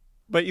like...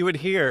 But you would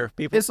hear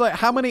people... It's like,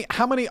 how many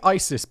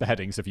ISIS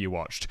beheadings have you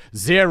watched?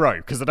 0,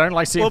 because I don't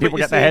like seeing people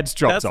get their heads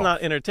chopped off. That's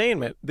not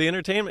entertainment. The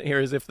entertainment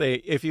here is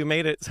if you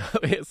made it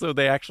so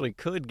they actually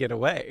could get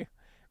away,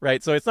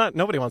 right? So it's not...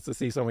 Nobody wants to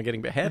see someone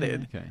getting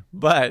beheaded. Okay.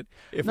 But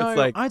if it's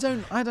like... I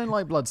don't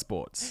like blood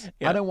sports.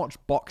 Yeah. I don't watch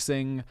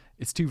boxing.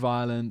 It's too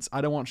violent.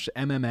 I don't watch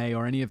MMA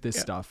or any of this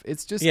stuff.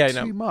 It's just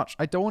too much.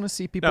 I don't want to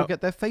see people get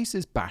their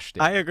faces bashed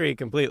in. I agree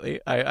completely.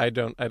 I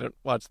don't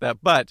watch that.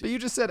 But you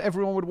just said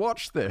everyone would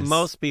watch this.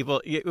 Most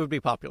people, it would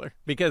be popular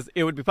because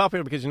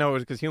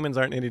humans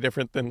aren't any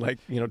different than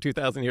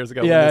 2,000 years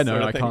ago. Yeah, when this no,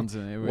 sort of I thing can't.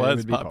 It was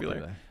would be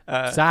popular.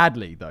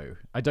 Sadly, though,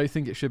 I don't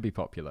think it should be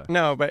popular.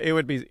 No, but it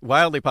would be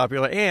wildly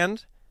popular,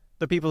 and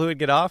the people who would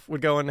get off would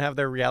go and have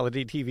their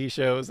reality TV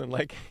shows, and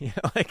that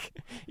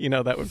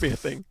would be a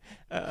thing.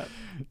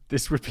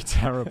 This would be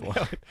terrible.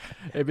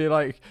 It'd be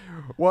like,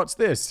 what's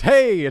this?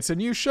 Hey, it's a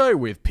new show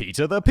with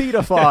Peter the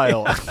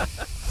Pedophile.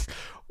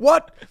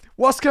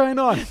 What's going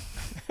on?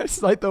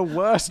 It's like the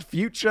worst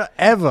future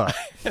ever.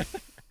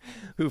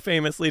 Who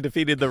famously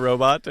defeated the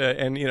robot,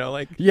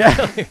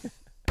 yeah.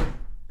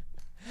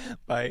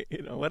 by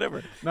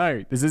whatever.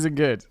 No, this isn't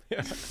good.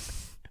 Yeah.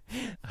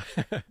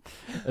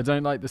 I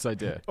don't like this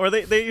idea. Or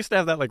they used to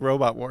have that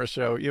Robot Wars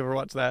show. You ever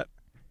watch that?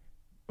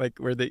 Like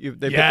where they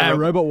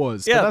Robot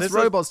Wars. Yeah, but that's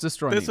robots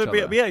destroying this each would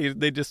other. be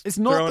they just It's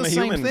not the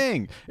same human.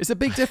 thing. It's a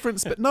big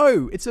difference, but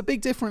no, it's a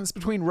big difference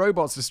between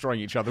robots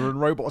destroying each other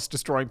and robots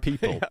destroying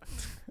people. Yeah.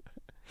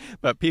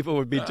 But people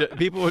would be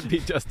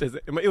just as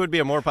it would be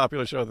a more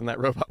popular show than that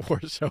Robot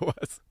Wars show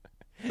was.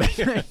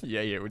 yeah,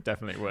 it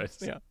definitely would.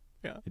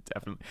 Yeah.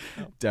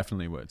 It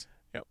definitely would.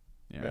 Yep.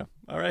 Yeah.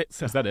 All right.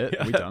 So is that it?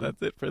 Yeah, Are we done?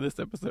 That's it for this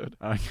episode.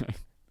 Okay.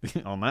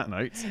 On that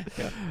note,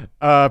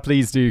 yeah.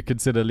 Please do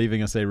consider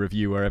leaving us a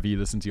review wherever you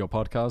listen to your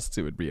podcasts.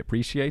 It would be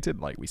appreciated.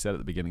 Like we said at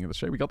the beginning of the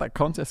show, we got that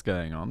contest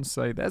going on,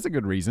 so there's a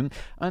good reason.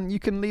 And you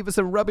can leave us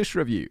a rubbish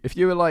review. If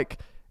you were like,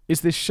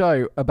 is this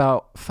show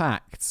about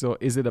facts or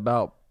is it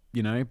about,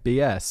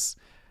 BS?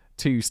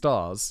 2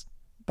 stars.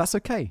 That's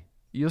okay.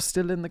 You're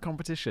still in the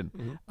competition.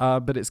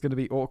 Mm-hmm. But it's going to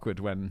be awkward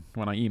when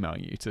I email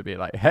you to be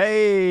like,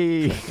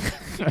 hey,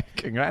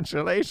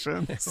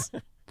 congratulations,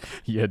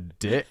 you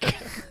dick.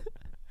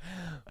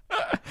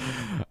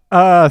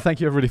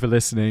 Thank you everybody for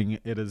listening.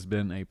 It has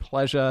been a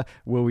pleasure.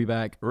 We'll be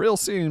back real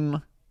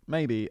soon,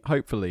 maybe,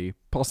 hopefully,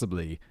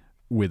 possibly,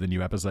 with a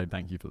new episode.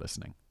 Thank you for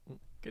listening.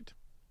 Good.